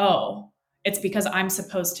like, oh, it's because I'm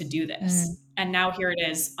supposed to do Mm, this. And now here it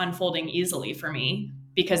is unfolding easily for me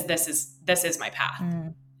because this is my path.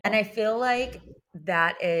 mm. And I feel like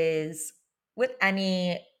that is with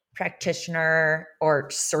any practitioner or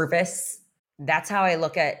service, that's how I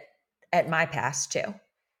look at my past too.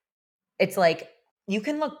 It's like you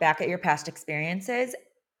can look back at your past experiences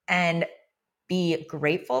and be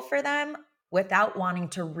grateful for them without wanting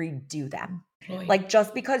to redo them. Totally. Like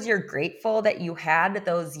just because you're grateful that you had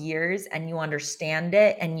those years and you understand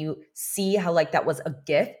it and you see how like that was a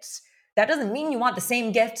gift, that doesn't mean you want the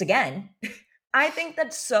same gift again. I think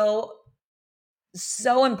that's so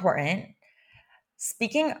important.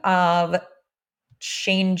 Speaking of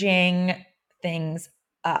changing things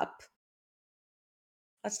up,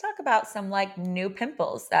 let's talk about some like new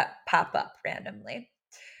pimples that pop up randomly.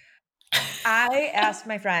 I asked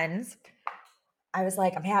my friends, I was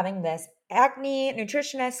like, I'm having this acne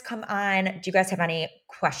nutritionists come on. Do you guys have any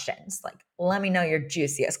questions? Like, let me know your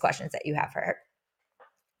juiciest questions that you have for her.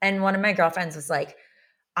 And one of my girlfriends was like,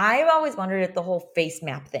 I've always wondered if the whole face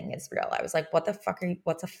map thing is real. I was like, what the fuck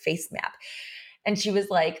what's a face map? And she was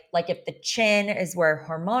like if the chin is where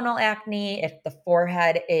hormonal acne, if the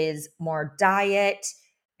forehead is more diet.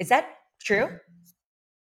 Is that true?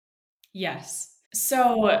 Yes.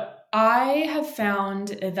 So I have found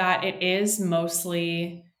that it is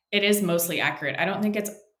mostly accurate. I don't think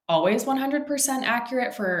it's always 100%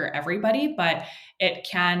 accurate for everybody, but it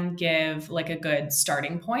can give like a good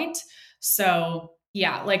starting point. So,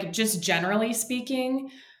 yeah, like just generally speaking,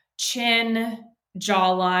 chin,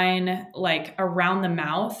 jawline, like around the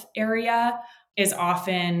mouth area is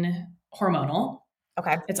often hormonal.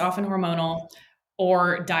 Okay. It's often hormonal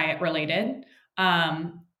or diet related.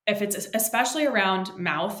 If it's especially around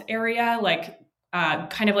mouth area, like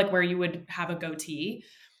kind of like where you would have a goatee,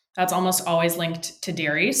 that's almost always linked to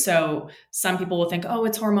dairy. So some people will think, oh,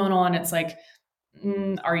 it's hormonal, and it's like,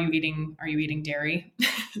 are you eating dairy?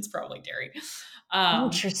 It's probably dairy.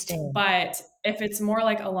 Interesting. But if it's more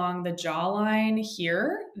like along the jawline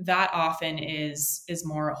here, that often is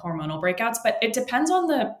more hormonal breakouts. But it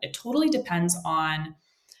totally depends on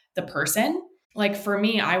the person. Like for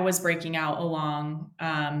me, I was breaking out along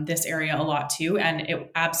this area a lot too, and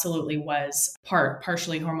it absolutely was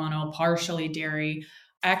partially hormonal, partially dairy.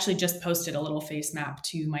 I actually just posted a little face map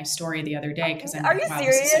to my story the other day because I'm Are like, you wow,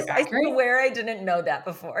 serious? this is so accurate. I swear I didn't know that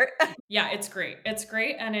before. Yeah, it's great. It's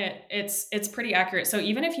great, and it's pretty accurate. So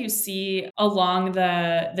even if you see along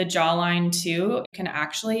the jawline too, it can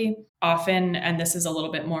actually often, and this is a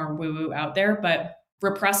little bit more woo-woo out there, but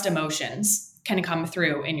repressed emotions can come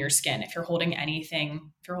through in your skin if you're holding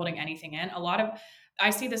anything in. I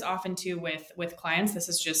see this often too with clients. This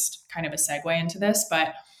is just kind of a segue into this,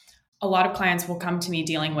 but a lot of clients will come to me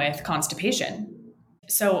dealing with constipation.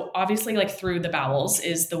 So obviously like through the bowels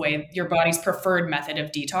is the way your body's preferred method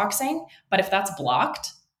of detoxing, but if that's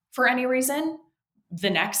blocked for any reason, the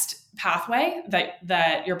next pathway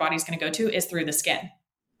that your body's going to go to is through the skin,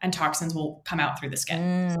 and toxins will come out through the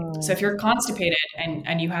skin. So if you're constipated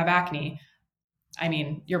and you have acne, I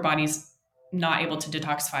mean, your body's not able to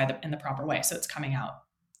detoxify in the proper way. So it's coming out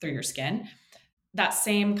through your skin. That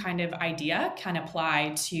same kind of idea can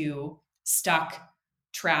apply to stuck,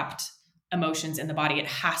 trapped emotions in the body. It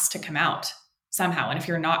has to come out somehow. And if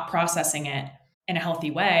you're not processing it in a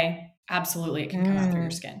healthy way, absolutely it can come out through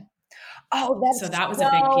your skin. Oh, so that was a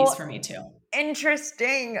big piece for me too.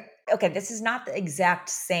 Interesting. Okay, this is not the exact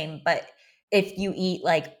same, but if you eat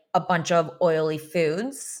like a bunch of oily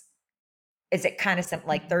foods, is it kind of something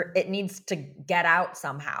like it needs to get out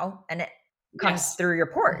somehow and it comes through your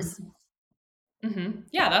pores? Mm-hmm.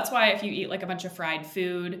 Yeah, that's why if you eat like a bunch of fried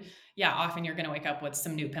food, yeah, often you're going to wake up with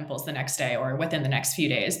some new pimples the next day or within the next few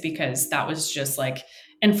days because that was just like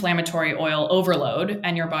inflammatory oil overload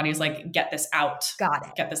and your body's like, get this out. Got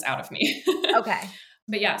it. Get this out of me. Okay.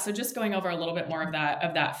 But yeah, so just going over a little bit more of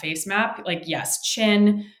that face map, like yes,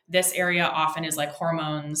 chin, this area often is like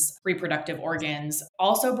hormones, reproductive organs,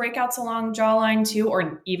 also breakouts along jawline too,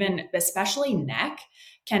 or even especially neck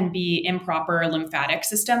can be improper lymphatic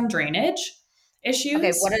system drainage issues.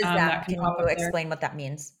 Okay, what is that? Can you explain what that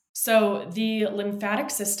means? So the lymphatic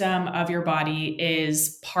system of your body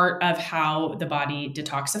is part of how the body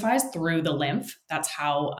detoxifies through the lymph. That's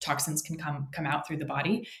how toxins can come out through the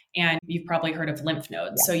body. And you've probably heard of lymph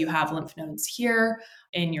nodes. Yes. So you have lymph nodes here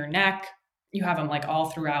in your neck. You have them like all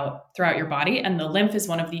throughout your body. And the lymph is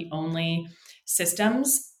one of the only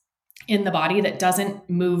systems in the body that doesn't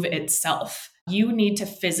move itself. You need to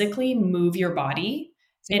physically move your body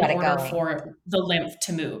in order for the lymph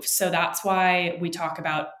to move. So that's why we talk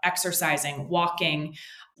about exercising, walking,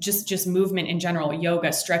 just movement in general,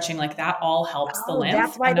 yoga, stretching, like that all helps the lymph.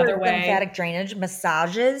 That's why there's lymphatic drainage,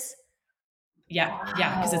 massages. Yeah. Wow.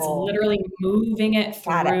 Yeah. Because it's literally moving it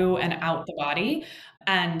through and out the body.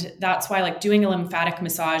 And that's why like doing a lymphatic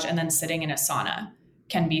massage and then sitting in a sauna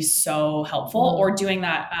can be so helpful. Or doing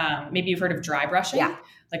that, maybe you've heard of dry brushing,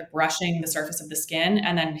 like brushing the surface of the skin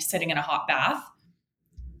and then sitting in a hot bath.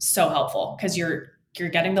 So helpful because you're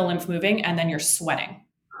getting the lymph moving and then you're sweating,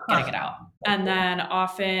 getting it out. And then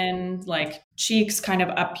often like cheeks kind of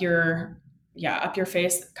up your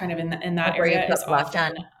face, kind of in that area is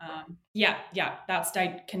often, that's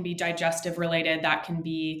can be digestive related. That can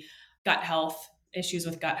be gut health, issues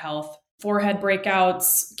with gut health. Forehead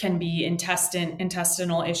breakouts can be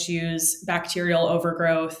intestinal issues, bacterial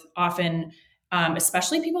overgrowth, often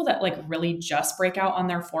especially people that like really just break out on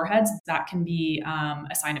their foreheads, that can be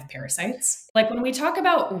a sign of parasites. Like when we talk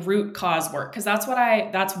about root cause work, because that's what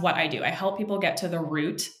I do. I help people get to the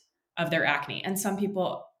root of their acne. And some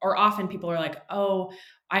people, or often people are like, oh,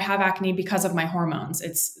 I have acne because of my hormones.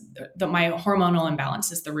 It's my hormonal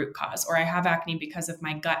imbalance is the root cause. Or I have acne because of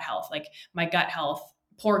my gut health. Like my gut health,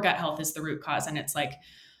 poor gut health is the root cause. And it's like,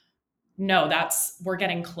 no, we're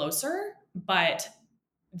getting closer, but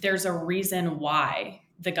there's a reason why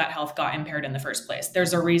the gut health got impaired in the first place.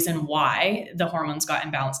 There's a reason why the hormones got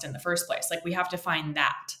imbalanced in the first place. Like we have to find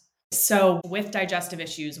that. So with digestive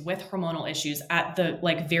issues, with hormonal issues, at the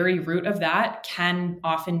like very root of that can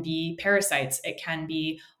often be parasites. It can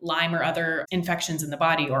be Lyme or other infections in the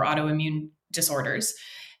body or autoimmune disorders.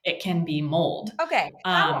 It can be mold. Okay.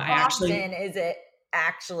 How often is it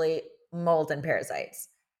actually mold and parasites?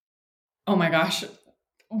 Oh my gosh.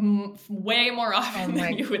 Way more often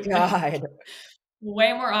than you would think.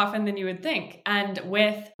 Way more often than you would think. And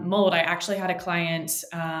with mold, I actually had a client.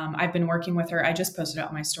 I've been working with her. I just posted it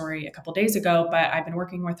on my story a couple days ago, but I've been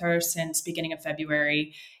working with her since beginning of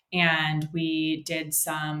February. And we did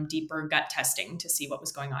some deeper gut testing to see what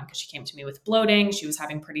was going on because she came to me with bloating. She was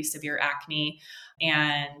having pretty severe acne.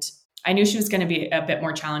 And I knew she was going to be a bit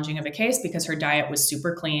more challenging of a case because her diet was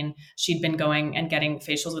super clean. She'd been going and getting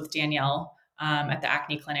facials with Danielle at the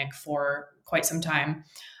acne clinic for quite some time,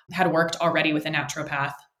 had worked already with a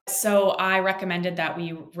naturopath. So I recommended that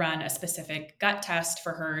we run a specific gut test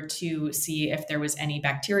for her to see if there was any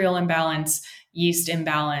bacterial imbalance, yeast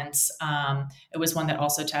imbalance. It was one that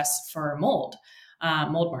also tests for mold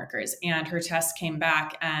markers. And her test came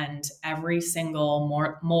back and every single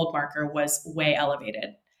mold marker was way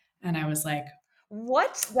elevated. And I was like,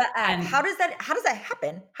 what the heck? How does that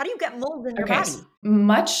happen? How do you get mold in your body?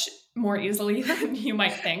 Much more easily than you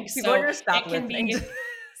might think. People are going to stop listening.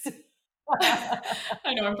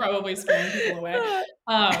 I know I'm probably scaring people away.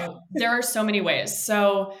 There are so many ways.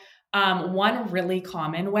 So one really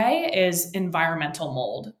common way is environmental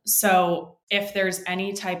mold. So if there's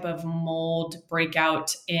any type of mold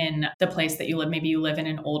breakout in the place that you live, maybe you live in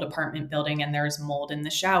an old apartment building and there's mold in the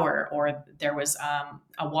shower, or there was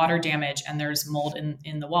a water damage and there's mold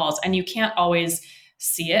in the walls, and you can't always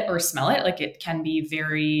see it or smell it. Like it can be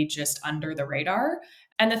very just under the radar.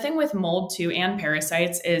 And the thing with mold too, and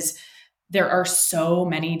parasites, is there are so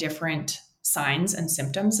many different signs and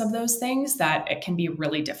symptoms of those things that it can be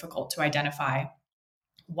really difficult to identify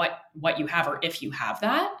what you have or if you have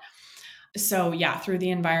that. So yeah, through the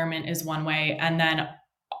environment is one way. And then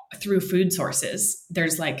through food sources,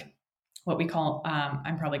 there's like what we call,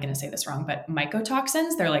 I'm probably going to say this wrong, but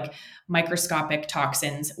mycotoxins. They're like microscopic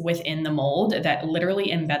toxins within the mold that literally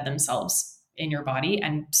embed themselves in your body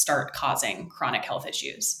and start causing chronic health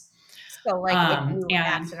issues. So like if you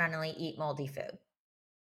accidentally eat moldy food.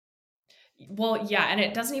 Well, yeah. And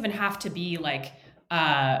it doesn't even have to be like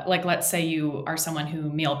let's say you are someone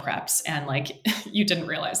who meal preps and like you didn't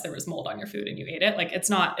realize there was mold on your food and you ate it. Like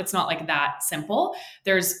it's not like that simple.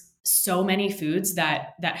 There's so many foods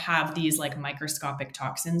that have these like microscopic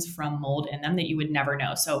toxins from mold in them that you would never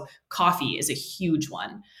know. So coffee is a huge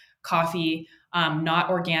one. Coffee,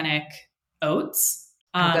 not organic oats,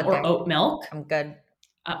 or oat milk. I'm good.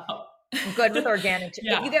 I'm good with organic.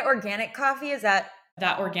 Yeah. If you get organic coffee, is that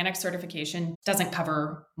organic certification doesn't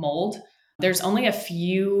cover mold. There's only a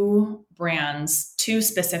few brands, 2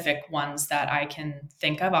 specific ones that I can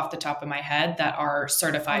think of off the top of my head that are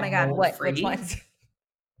certified mold-free. Which ones?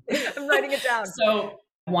 I'm writing it down. So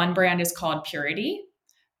one brand is called Purity.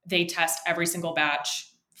 They test every single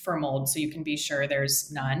batch for mold, so you can be sure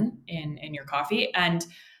there's none in your coffee. And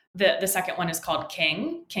the second one is called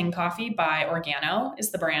King Coffee by Organo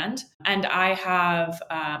is the brand. And I have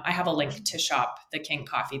a link to shop the King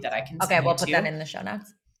Coffee that I can send you. Okay, we'll put that in the show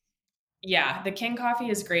notes. Yeah, the King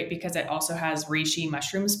Coffee is great because it also has reishi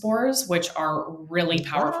mushroom spores, which are really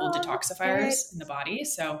powerful detoxifiers in the body.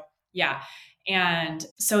 So yeah. And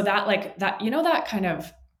so that that kind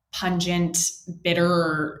of pungent,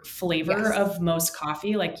 bitter flavor of most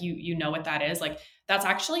coffee, like you know what that is. Like that's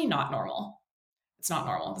actually not normal. It's not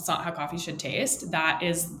normal. That's not how coffee should taste. That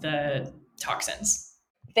is the toxins.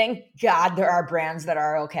 Thank God there are brands that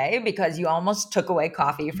are okay, because you almost took away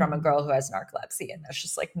coffee from a girl who has narcolepsy, and that's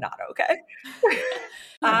just like not okay.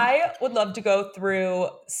 I would love to go through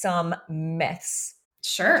some myths.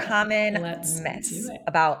 Sure. Common myths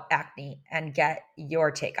about acne and get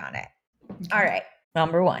your take on it. Okay. All right.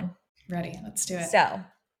 Number 1. Ready. Let's do it. So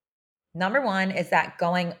number 1 is that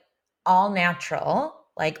going all natural,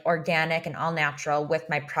 like organic and all natural with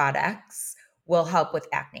my products, will help with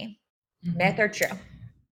acne. Mm-hmm. Myth or true?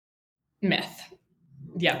 Myth.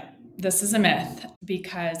 Yeah. This is a myth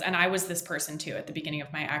because, and I was this person too at the beginning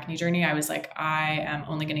of my acne journey. I was like, I am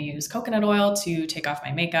only going to use coconut oil to take off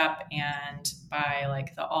my makeup and buy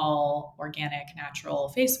like the all organic natural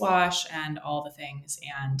face wash and all the things.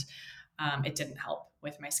 And it didn't help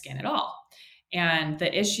with my skin at all. And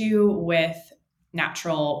the issue with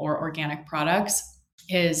natural or organic products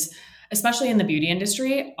is, especially in the beauty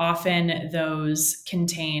industry, often those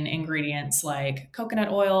contain ingredients like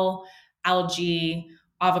coconut oil, algae,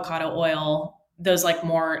 avocado oil, those like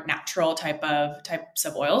more natural types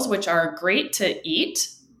of oils, which are great to eat.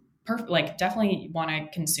 Like definitely want to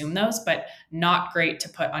consume those, but not great to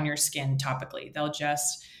put on your skin topically. They'll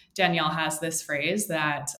just, Danielle has this phrase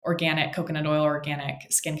that organic coconut oil,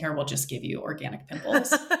 organic skincare will just give you organic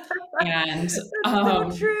pimples. And That's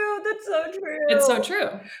so true. That's so true. It's so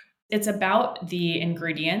true. It's about the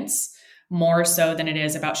ingredients more so than it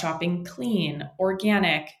is about shopping clean,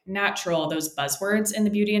 organic, natural. Those buzzwords in the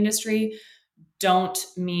beauty industry don't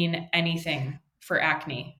mean anything for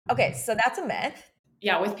acne. Okay, so that's a myth.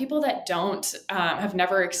 Yeah, with people that don't have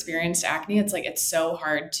never experienced acne, it's like it's so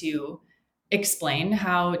hard to explain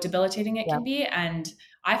how debilitating it can be. And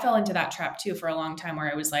I fell into that trap too for a long time where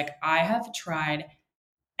I was like, I have tried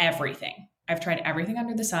everything. I've tried everything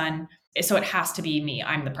under the sun. So it has to be me.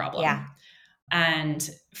 I'm the problem. Yeah. And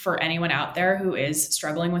for anyone out there who is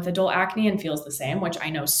struggling with adult acne and feels the same, which I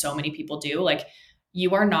know so many people do, like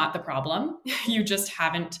you are not the problem. You just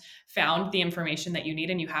haven't found the information that you need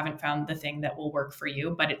and you haven't found the thing that will work for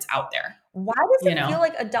you, but it's out there. Why does it feel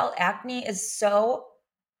like adult acne is so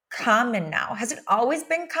common now? Has it always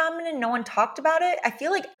been common and no one talked about it? I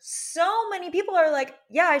feel like so many people are like,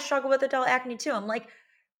 yeah, I struggle with adult acne too. I'm like,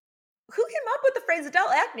 who came up with the phrase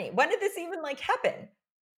adult acne? When did this even like happen?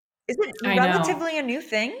 Is it relatively a new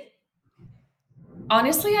thing?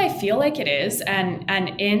 Honestly, I feel like it is. And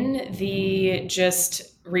in the just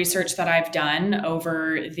research that I've done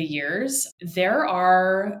over the years, there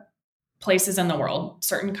are places in the world,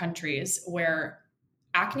 certain countries where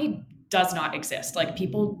acne does not exist. Like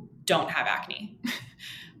people don't have acne.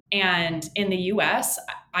 And in the US,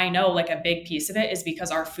 I know like a big piece of it is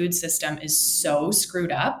because our food system is so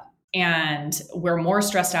screwed up and we're more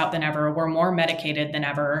stressed out than ever. We're more medicated than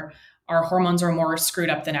ever. Our hormones are more screwed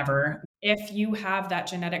up than ever. If you have that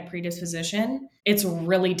genetic predisposition, it's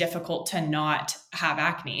really difficult to not have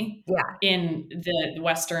acne in the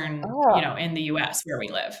Western, in the US where we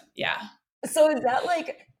live. Yeah. So is that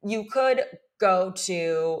like you could go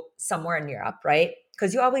to somewhere in Europe, right?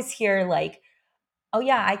 Because you always hear like, oh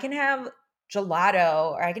yeah, I can have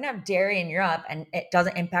gelato or I can have dairy in Europe and it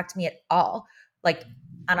doesn't impact me at all. Like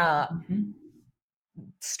on a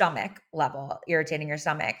stomach level, irritating your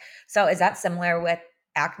stomach. So is that similar with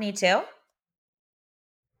acne too?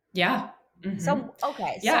 Yeah. Mm-hmm. So,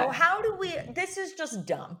 okay. Yeah. So how do we, this is just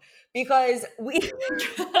dumb because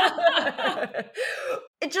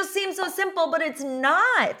it just seems so simple, but it's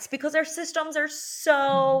not because our systems are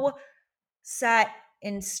so set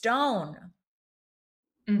in stone.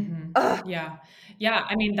 Mm-hmm. Yeah. Yeah.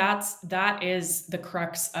 I mean, that is the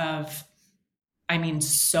crux of,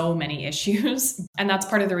 so many issues. And that's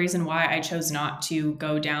part of the reason why I chose not to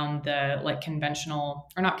go down the like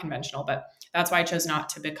conventional or not conventional, but that's why I chose not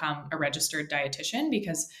to become a registered dietitian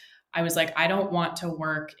because I was like, I don't want to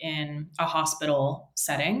work in a hospital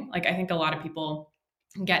setting. Like, I think a lot of people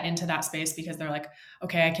get into that space because they're like,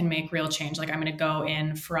 okay, I can make real change. Like I'm going to go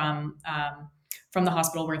in from the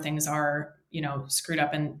hospital where things are, screwed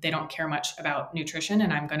up and they don't care much about nutrition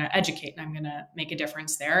and I'm going to educate and I'm going to make a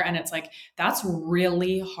difference there. And it's like, that's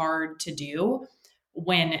really hard to do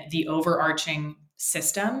when the overarching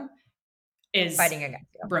system is fighting against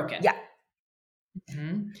you. Broken. Yeah.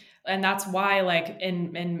 Mm-hmm. And that's why like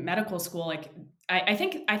in medical school, like I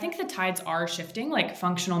think the tides are shifting, like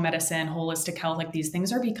functional medicine, holistic health, like these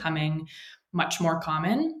things are becoming much more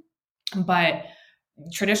common. But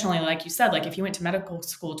traditionally, like you said, like if you went to medical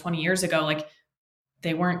school 20 years ago, like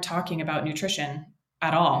they weren't talking about nutrition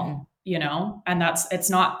at all, and it's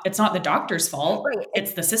not the doctor's fault. Right.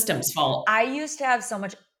 It's the system's fault. I used to have so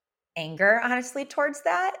much anger, honestly, towards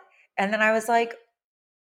that. And then I was like,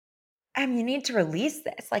 you need to release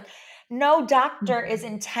this. Like no doctor is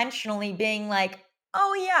intentionally being like,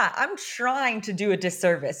 oh yeah, I'm trying to do a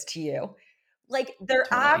disservice to you. Like they're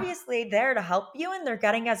obviously there to help you and they're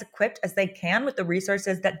getting as equipped as they can with the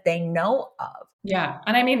resources that they know of. Yeah.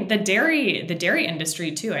 And I mean, the dairy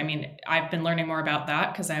industry too. I mean, I've been learning more about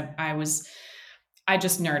that because I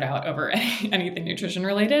just nerd out over anything nutrition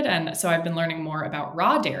related. And so I've been learning more about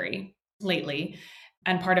raw dairy lately.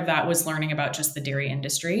 And part of that was learning about just the dairy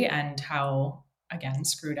industry and how, again,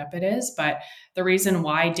 screwed up it is. But the reason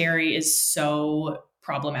why dairy is so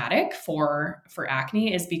problematic for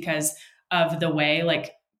acne is because of the way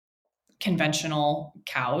like conventional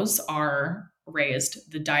cows are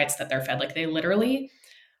raised, the diets that they're fed. Like they literally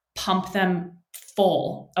pump them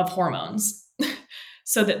full of hormones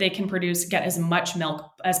so that they can get as much milk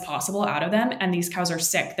as possible out of them. And these cows are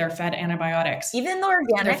sick. They're fed antibiotics. Even the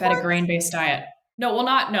organic They're fed ones? a grain-based diet.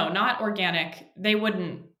 Not organic. They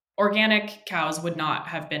wouldn't. Organic cows would not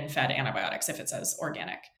have been fed antibiotics if it says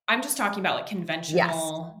organic. I'm just talking about like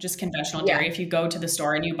conventional, just conventional dairy. If you go to the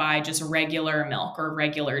store and you buy just regular milk or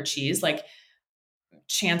regular cheese, like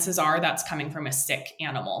chances are that's coming from a sick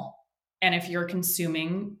animal. And if you're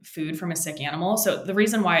consuming food from a sick animal, so the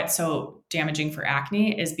reason why it's so damaging for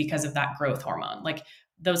acne is because of that growth hormone. Like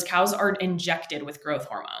those cows are injected with growth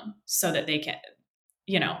hormone so that they can,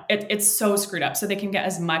 it's so screwed up so they can get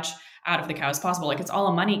as much out of the cow as possible. Like it's all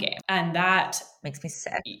a money game. And that makes me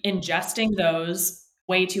sick. Ingesting those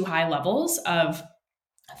way too high levels of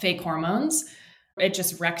fake hormones, it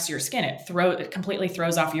just wrecks your skin. It completely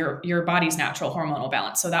throws off your body's natural hormonal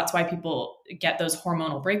balance. So that's why people get those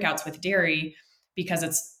hormonal breakouts with dairy,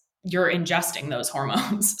 because you're ingesting those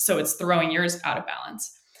hormones. So it's throwing yours out of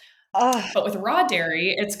balance. But with raw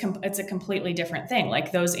dairy, it's a completely different thing.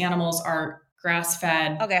 Like those animals are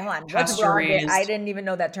grass-fed. Okay, hold on. What's raw dairy? I didn't even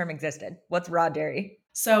know that term existed. What's raw dairy?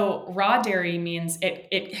 So raw dairy means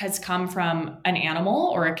it has come from an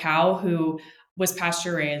animal or a cow who was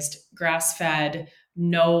pasture raised, grass fed,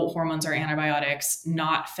 no hormones or antibiotics,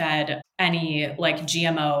 not fed any like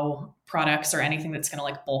GMO products or anything that's going to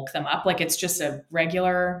like bulk them up. Like it's just a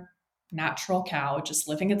regular natural cow just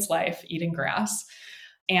living its life, eating grass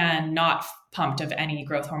and not pumped of any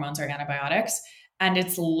growth hormones or antibiotics. And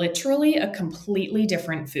it's literally a completely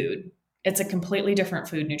different food. It's a completely different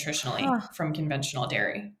food nutritionally from conventional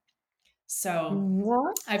dairy.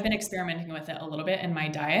 So I've been experimenting with it a little bit in my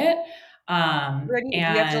diet. Do you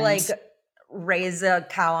have to like raise a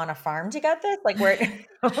cow on a farm to get this? Like where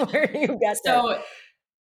do you get this?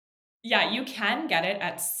 Yeah, you can get it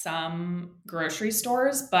at some grocery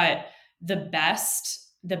stores, but the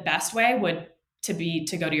best way would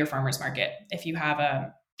to go to your farmer's market. If you have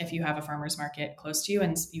a farmer's market close to you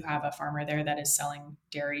and you have a farmer there that is selling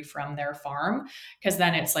dairy from their farm, because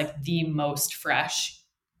then it's like the most fresh,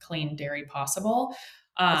 clean dairy possible.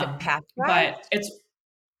 Is it pasteurized? But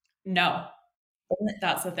no,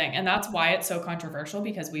 that's the thing. And that's why it's so controversial,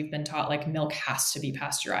 because we've been taught like milk has to be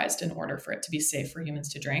pasteurized in order for it to be safe for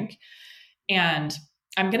humans to drink. And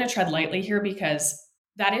I'm going to tread lightly here, because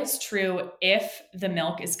that is true if the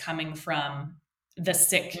milk is coming from the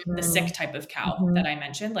sick type of cow that I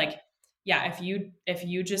mentioned. Like, yeah, if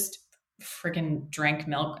you just freaking drank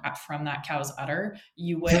milk from that cow's udder,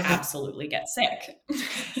 you would absolutely get sick.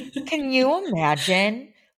 Can you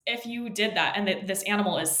imagine? If you did that and this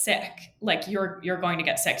animal is sick, like you're going to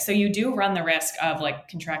get sick. So you do run the risk of like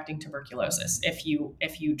contracting tuberculosis if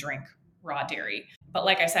you drink raw dairy. But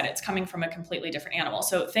like I said, it's coming from a completely different animal.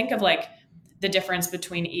 So think of like the difference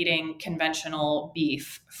between eating conventional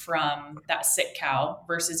beef from that sick cow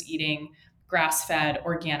versus eating grass-fed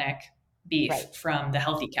organic beef from the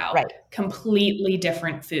healthy cow. Right. Completely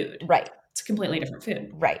different food. Right. It's completely different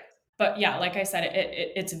food. Right. But yeah, like I said,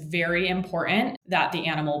 it's very important that the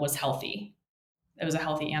animal was healthy. It was a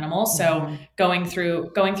healthy animal. So going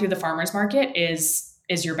through the farmer's market is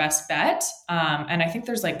your best bet. And I think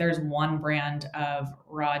there's one brand of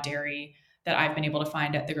raw dairy that I've been able to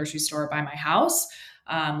find at the grocery store by my house,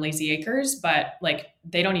 Lazy Acres, but like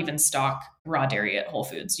they don't even stock raw dairy at Whole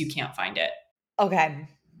Foods. You can't find it. Okay.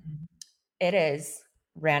 It is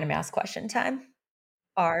random ass question time.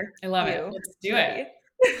 I love it. Let's do it.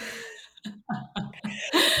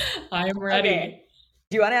 I'm ready. Okay.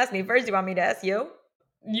 Do you want to ask me first? Do you want me to ask you?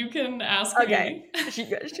 You can ask me.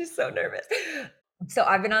 She's so nervous. So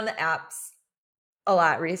I've been on the apps a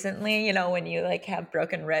lot recently. You know, when you like have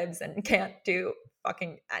broken ribs and can't do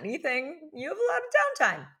fucking anything, you have a lot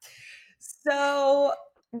of downtime. So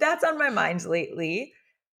that's on my mind lately.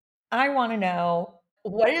 I want to know,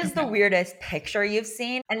 what is the weirdest picture you've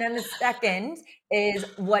seen? And then the second is,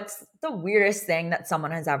 what's the weirdest thing that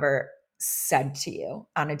someone has ever said to you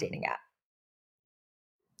on a dating app?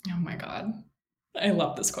 Oh my God. I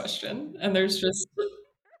love this question. And there's just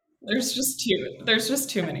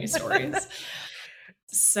too many stories.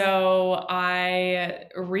 So I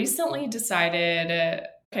recently decided,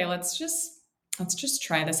 okay, let's just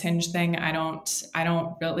try this Hinge thing. I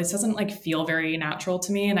don't really, this doesn't like feel very natural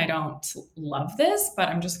to me, and I don't love this, but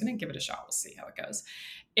I'm just going to give it a shot. We'll see how it goes.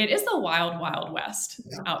 It is the wild, wild west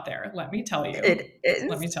out there. Let me tell you. It is.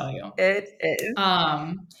 Let me tell you. It is.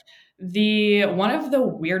 The one of the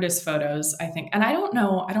weirdest photos, I think, and I don't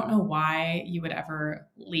know why you would ever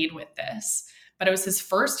lead with this, but it was his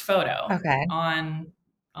first photo Okay. on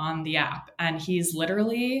the app, and he's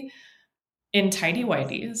literally in tidy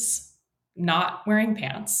whities, not wearing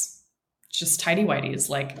pants, just tidy whities,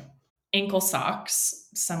 like ankle socks,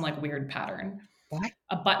 some like weird pattern, What?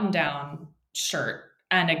 a button down shirt,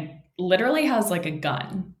 and literally has like a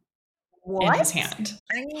gun in his What? hand.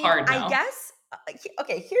 I mean, Hard I no. guess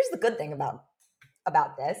okay, here's the good thing about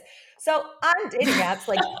this. So on dating apps,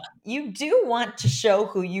 like you do want to show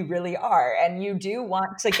who you really are and you do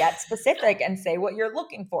want to get specific and say what you're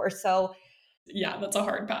looking for. So, Yeah, that's a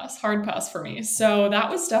hard pass. Hard pass for me. So that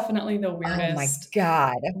was definitely the oh my weirdest.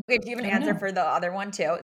 God. Okay, do you have I an don't answer know. for the other one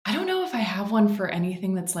too? I don't know if I have one for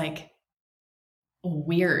anything that's like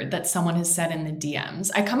weird that someone has said in the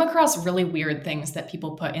DMs. I come across really weird things that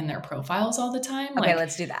people put in their profiles all the time. Okay, Like,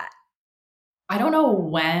 let's do that. I don't know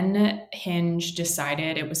when Hinge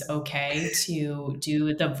decided it was okay to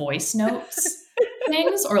do the voice notes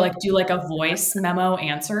things or like do like a voice memo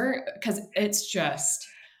answer because it's just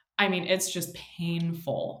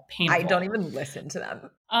painful, I don't painful. even listen to them.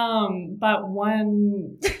 But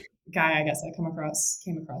one guy I guess I came across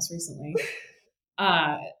recently.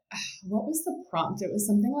 Uh, what was the prompt? It was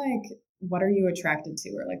something like, "What are you attracted to?"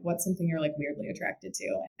 or like, "What's something you're like weirdly attracted to?"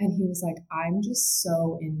 And he was like, "I'm just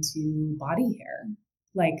so into body hair,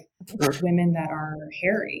 like women that are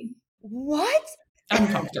hairy, What? I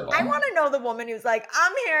uncomfortable." want to know the woman who's like,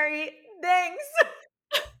 I'm Harry. Thanks.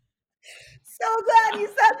 So glad you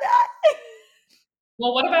said that.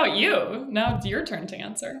 Well, what about you? Now it's your turn to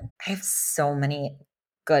answer. I have so many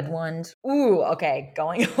good ones. Ooh, okay.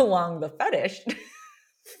 Going along the fetish.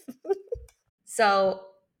 So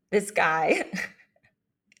this guy,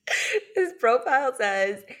 his profile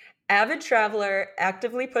says, avid traveler,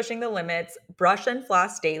 actively pushing the limits, brush and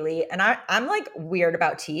floss daily. And I'm like weird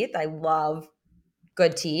about teeth. I love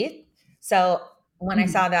good teeth. So when I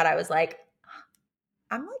saw Mhm. that, I was like,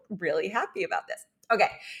 I'm like really happy about this. Okay.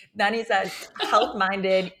 Then he says, health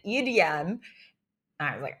minded EDM.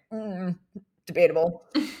 I was like, debatable.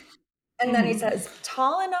 And then he Mhm. says,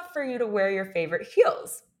 tall enough for you to wear your favorite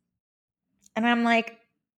heels. And I'm like,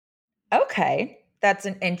 okay, that's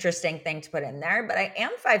an interesting thing to put in there, but I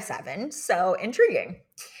am 5'7", so intriguing.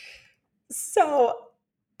 So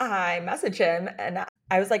I message him and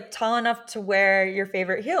I was like, tall enough to wear your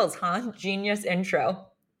favorite heels, huh? Genius intro.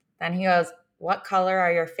 Then he goes, what color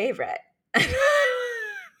are your favorite? I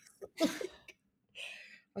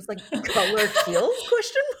was like, color heels?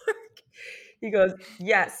 Question mark. He goes,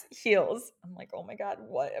 yes, heels. I'm like, oh my God,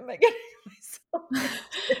 what am I getting myself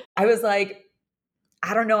into? I was like,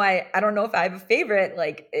 I don't know. I don't know if I have a favorite.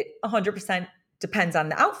 Like it 100% depends on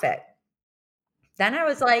the outfit. Then I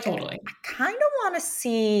was like, Totally. I kind of want to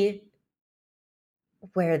see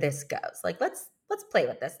where this goes. Like let's play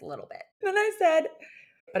with this a little bit. Then I said,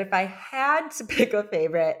 but if I had to pick a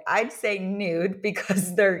favorite, I'd say nude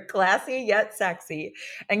because they're classy yet sexy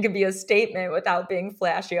and can be a statement without being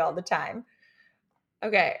flashy all the time.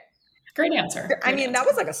 Okay. Great answer. I Great mean, that answer.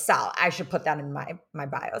 was like a solid. I should put that in my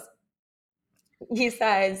bios. He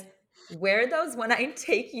says, wear those when I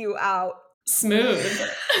take you out. Smooth.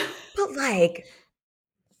 But like,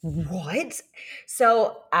 what?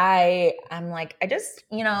 So I'm like, I just,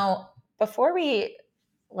 before we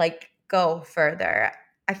like go further,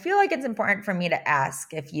 I feel like it's important for me to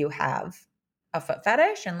ask if you have a foot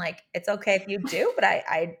fetish and like it's okay if you do, but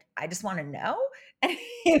I just want to know. And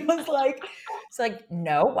he was like, it's like,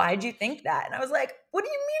 no, why'd you think that? And I was like, what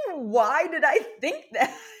do you mean? Why did I think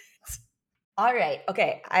that? All right.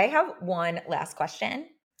 Okay. I have one last question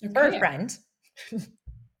for a Okay. friend,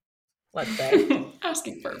 let's say.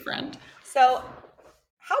 Asking for a friend. So,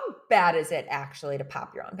 how bad is it actually to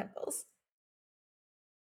pop your own pimples?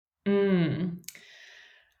 Mm.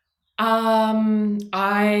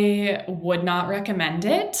 I would not recommend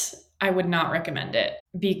it. I would not recommend it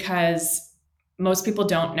because most people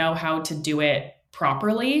don't know how to do it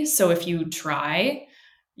properly. So if you try,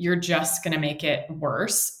 you're just going to make it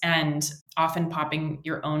worse. And often popping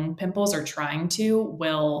your own pimples or trying to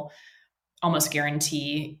will almost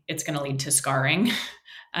guarantee it's going to lead to scarring.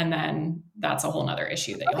 And then that's a whole nother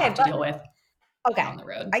issue that you'll Okay, have to but deal with okay, down the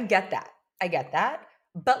road. I get that. I get that.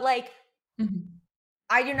 But like, Mhm.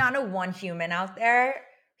 I do not know one human out there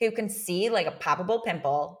who can see like a poppable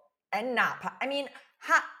pimple and not pop. I mean,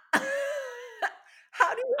 how,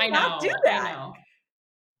 how do you I not do know, I that? know.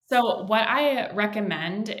 So what I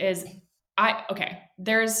recommend is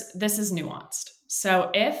this is nuanced.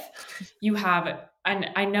 So if you have, and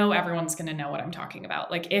I know everyone's going to know what I'm talking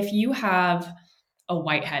about. Like if you have a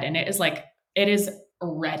whitehead and it is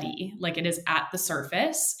ready, like it is at the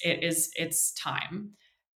surface, it's time.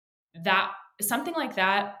 That something like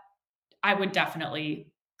that, I would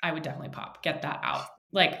definitely get that out.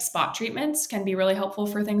 Like spot treatments can be really helpful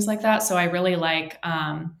for things like that. So I really like,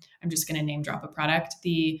 I'm just going to name drop a product,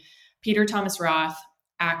 the Peter Thomas Roth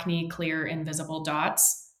Acne Clear Invisible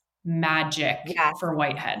Dots, magic Yeah. for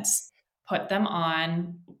whiteheads. Put them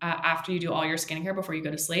on after you do all your skincare before you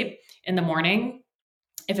go to sleep in the morning.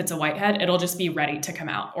 If it's a whitehead, it'll just be ready to come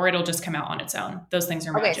out, or it'll just come out on its own. Those things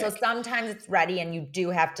are Okay, magic. so sometimes it's ready and you do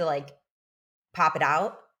have to like pop it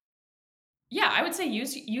out. Yeah, I would say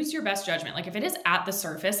use your best judgment. Like if it is at the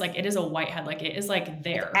surface, like it is a whitehead, like it is like It's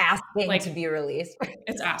there. asking to Like be released.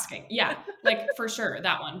 it's asking. Yeah, like for sure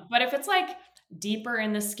that one. But if it's like deeper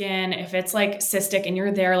in the skin, if it's like cystic and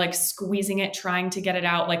you're there like squeezing it, trying to get it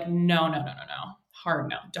out, like no. Hard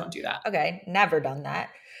no. Don't do that. Okay, never done that.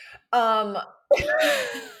 Um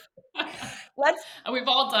let's We've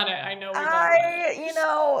all done it. I know we've all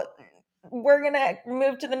done it. we're gonna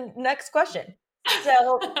move to the next question.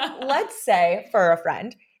 So let's say for a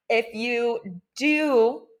friend, if you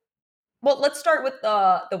do, well, let's start with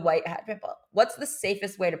the whitehead pimple. What's the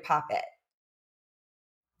safest way to pop it?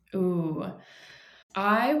 Ooh,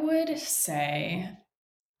 I would say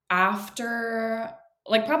after,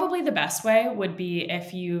 like, probably the best way would be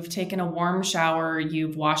if you've taken a warm shower,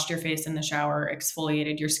 you've washed your face in the shower,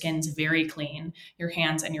 exfoliated, your skin's very clean, your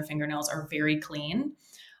hands and your fingernails are very clean,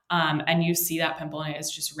 and you see that pimple and it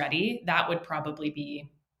is just ready. That would probably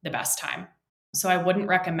be the best time. So I wouldn't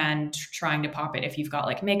recommend trying to pop it if you've got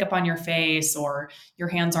like makeup on your face or your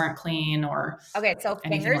hands aren't clean or Okay, so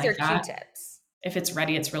anything fingers or like that. Q-tips? If it's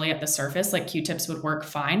ready, it's really at the surface. Like Q-tips would work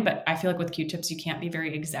fine, but I feel like with Q-tips, you can't be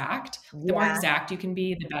very exact. The more Yeah. exact you can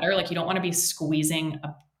be, the better. Like you don't want to be squeezing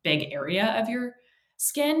a big area of your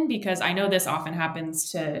skin, because I know this often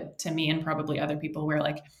happens to me and probably other people where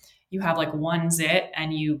like you have like one zit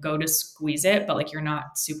and you go to squeeze it, but like you're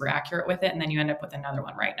not super accurate with it. And then you end up with another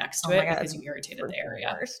one right next to Oh my it God, because you irritated the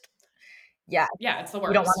area. worst. Yeah, Yeah, it's the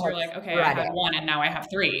you don't worst. want You're to like, okay, I spread had it. one and now I have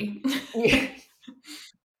three. Yeah.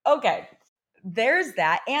 Okay, there's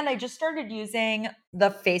that. And I just started using the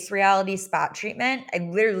Face Reality Spot Treatment. I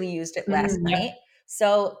literally used it last Yep. night.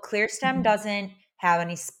 So ClearStem Mhm. doesn't have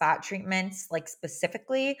any spot treatments like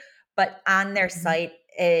specifically, but on their Mhm. site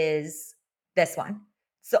is this one.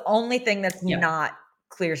 It's the only thing that's Yep. not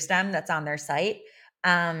ClearStem that's on their site.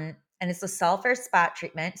 And it's the sulfur spot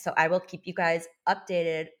treatment. So I will keep you guys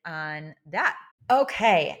updated on that.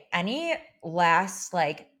 Okay. Any last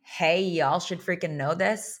like, hey, y'all should freaking know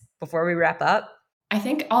this before we wrap up? I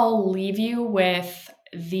think I'll leave you with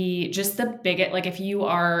the biggest, like if you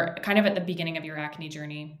are kind of at the beginning of your acne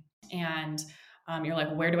journey and you're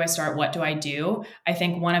like, where do I start? What do I do? I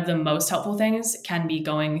think one of the most helpful things can be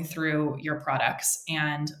going through your products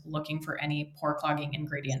and looking for any pore clogging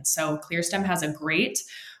ingredients. So ClearStem has a great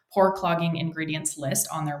pore clogging ingredients list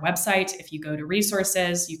on their website. If you go to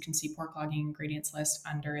resources, you can see pore clogging ingredients list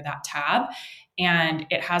under that tab. And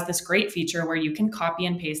it has this great feature where you can copy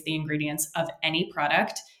and paste the ingredients of any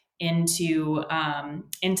product into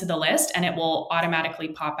the list, and it will automatically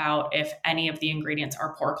pop out if any of the ingredients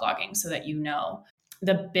are pore clogging, so that you know.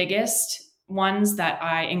 The biggest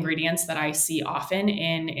ingredients that I see often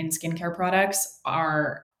in skincare products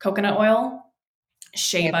are coconut oil,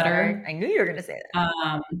 shea butter. I knew you were going to say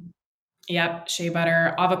that. Yep, shea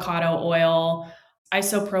butter, avocado oil,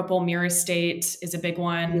 isopropyl myristate is a big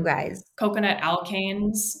one. You guys. Coconut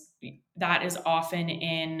alkanes, that is often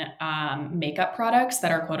in makeup products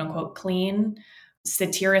that are quote unquote clean.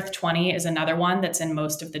 Cetireth 20 is another one that's in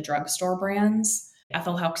most of the drugstore brands.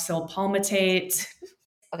 Ethylhexyl palmitate.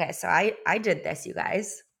 Okay, so I did this, you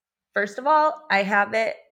guys. First of all, I have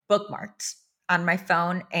it bookmarked on my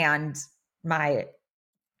phone and my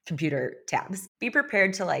computer tabs. Be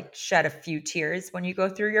prepared to like shed a few tears when you go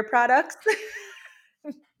through your products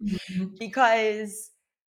because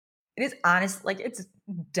it is honest, like it's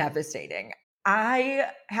devastating. I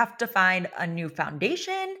have to find a new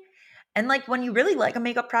foundation. And like when you really like a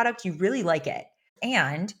makeup product, you really like it.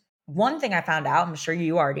 And one thing I found out, I'm sure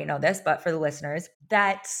you already know this, but for the listeners,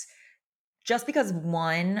 that just because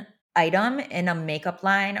one item in a makeup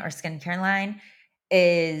line or skincare line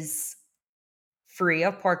is free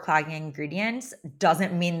of pore clogging ingredients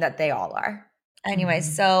doesn't mean that they all are. Anyway,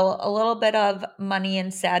 so a little bit of money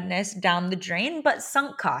and sadness down the drain, but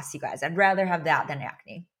sunk costs, you guys. I'd rather have that than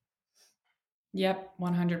acne. Yep,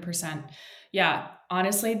 100%. Yeah,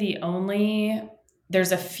 honestly,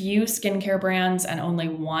 there's a few skincare brands and only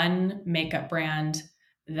one makeup brand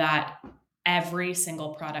that every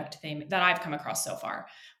single product that I've come across so far,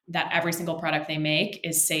 that every single product they make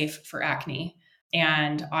is safe for acne.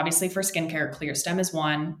 And obviously for skincare, ClearStem is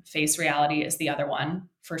one, Face Reality is the other one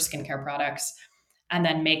for skincare products. And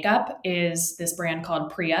then makeup is this brand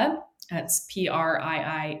called Priya. It's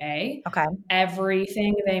Priia. Okay.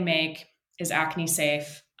 Everything they make is acne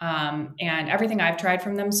safe. And everything I've tried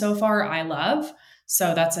from them so far, I love.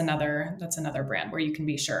 So that's another brand where you can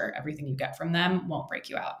be sure everything you get from them won't break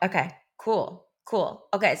you out. Okay. Cool. Cool.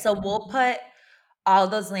 Okay. So we'll put all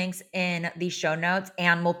those links in the show notes,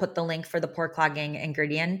 and we'll put the link for the pore clogging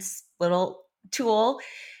ingredients little tool.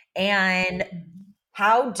 And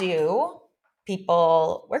how do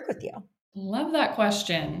people work with you? Love that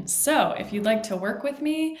question. So, if you'd like to work with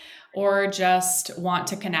me or just want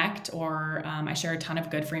to connect, or I share a ton of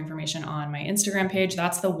good free information on my Instagram page,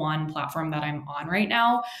 that's the one platform that I'm on right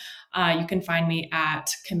now. You can find me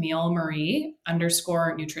at Camille Marie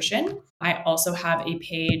 _nutrition. I also have a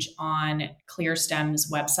page on ClearStem's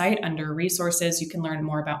website under resources. You can learn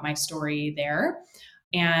more about my story there.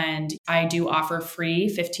 And I do offer free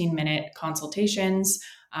 15-minute consultations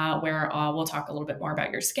where we'll talk a little bit more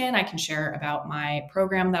about your skin. I can share about my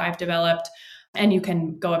program that I've developed. And you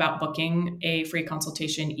can go about booking a free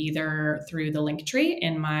consultation either through the link tree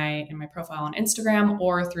in my profile on Instagram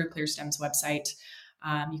or through ClearStem's website.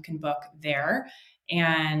 You can book there.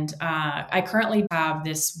 And I currently have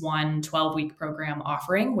this one 12-week program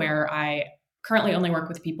offering where I currently only work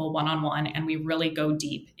with people one-on-one, and we really go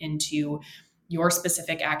deep into your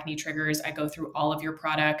specific acne triggers. I go through all of your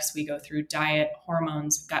products. We go through diet,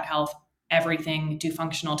 hormones, gut health, everything, do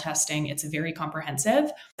functional testing. It's very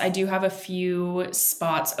comprehensive. I do have a few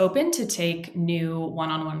spots open to take new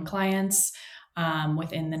one-on-one clients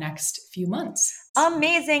within the next few months.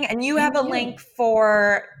 Amazing. And you have Thank a you. link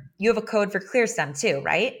you have a code for ClearStem too,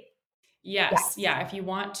 right? Yes. Yeah. If you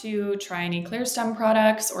want to try any ClearStem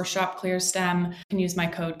products or shop ClearStem, you can use my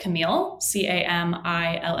code Camille,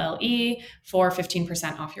 CAMILLE, for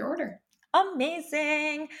 15% off your order.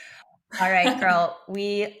 Amazing. All right, girl,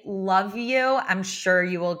 we love you. I'm sure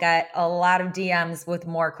you will get a lot of DMs with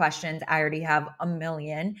more questions. I already have a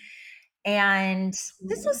million. And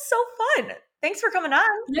this was so fun. Thanks for coming on.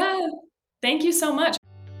 Yeah. Thank you so much.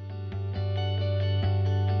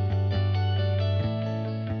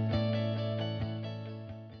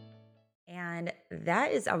 And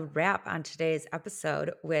that is a wrap on today's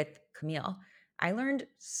episode with Camille. I learned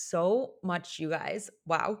so much, you guys.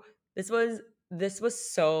 Wow. This was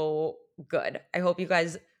so good. I hope you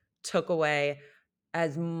guys took away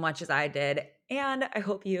as much as I did. And I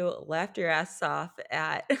hope you laughed your ass off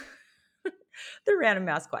at the random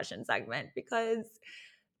ask question segment, because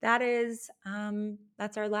that's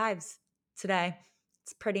our lives today.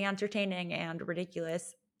 It's pretty entertaining and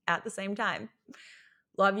ridiculous at the same time.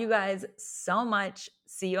 Love you guys so much.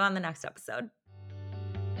 See you on the next episode.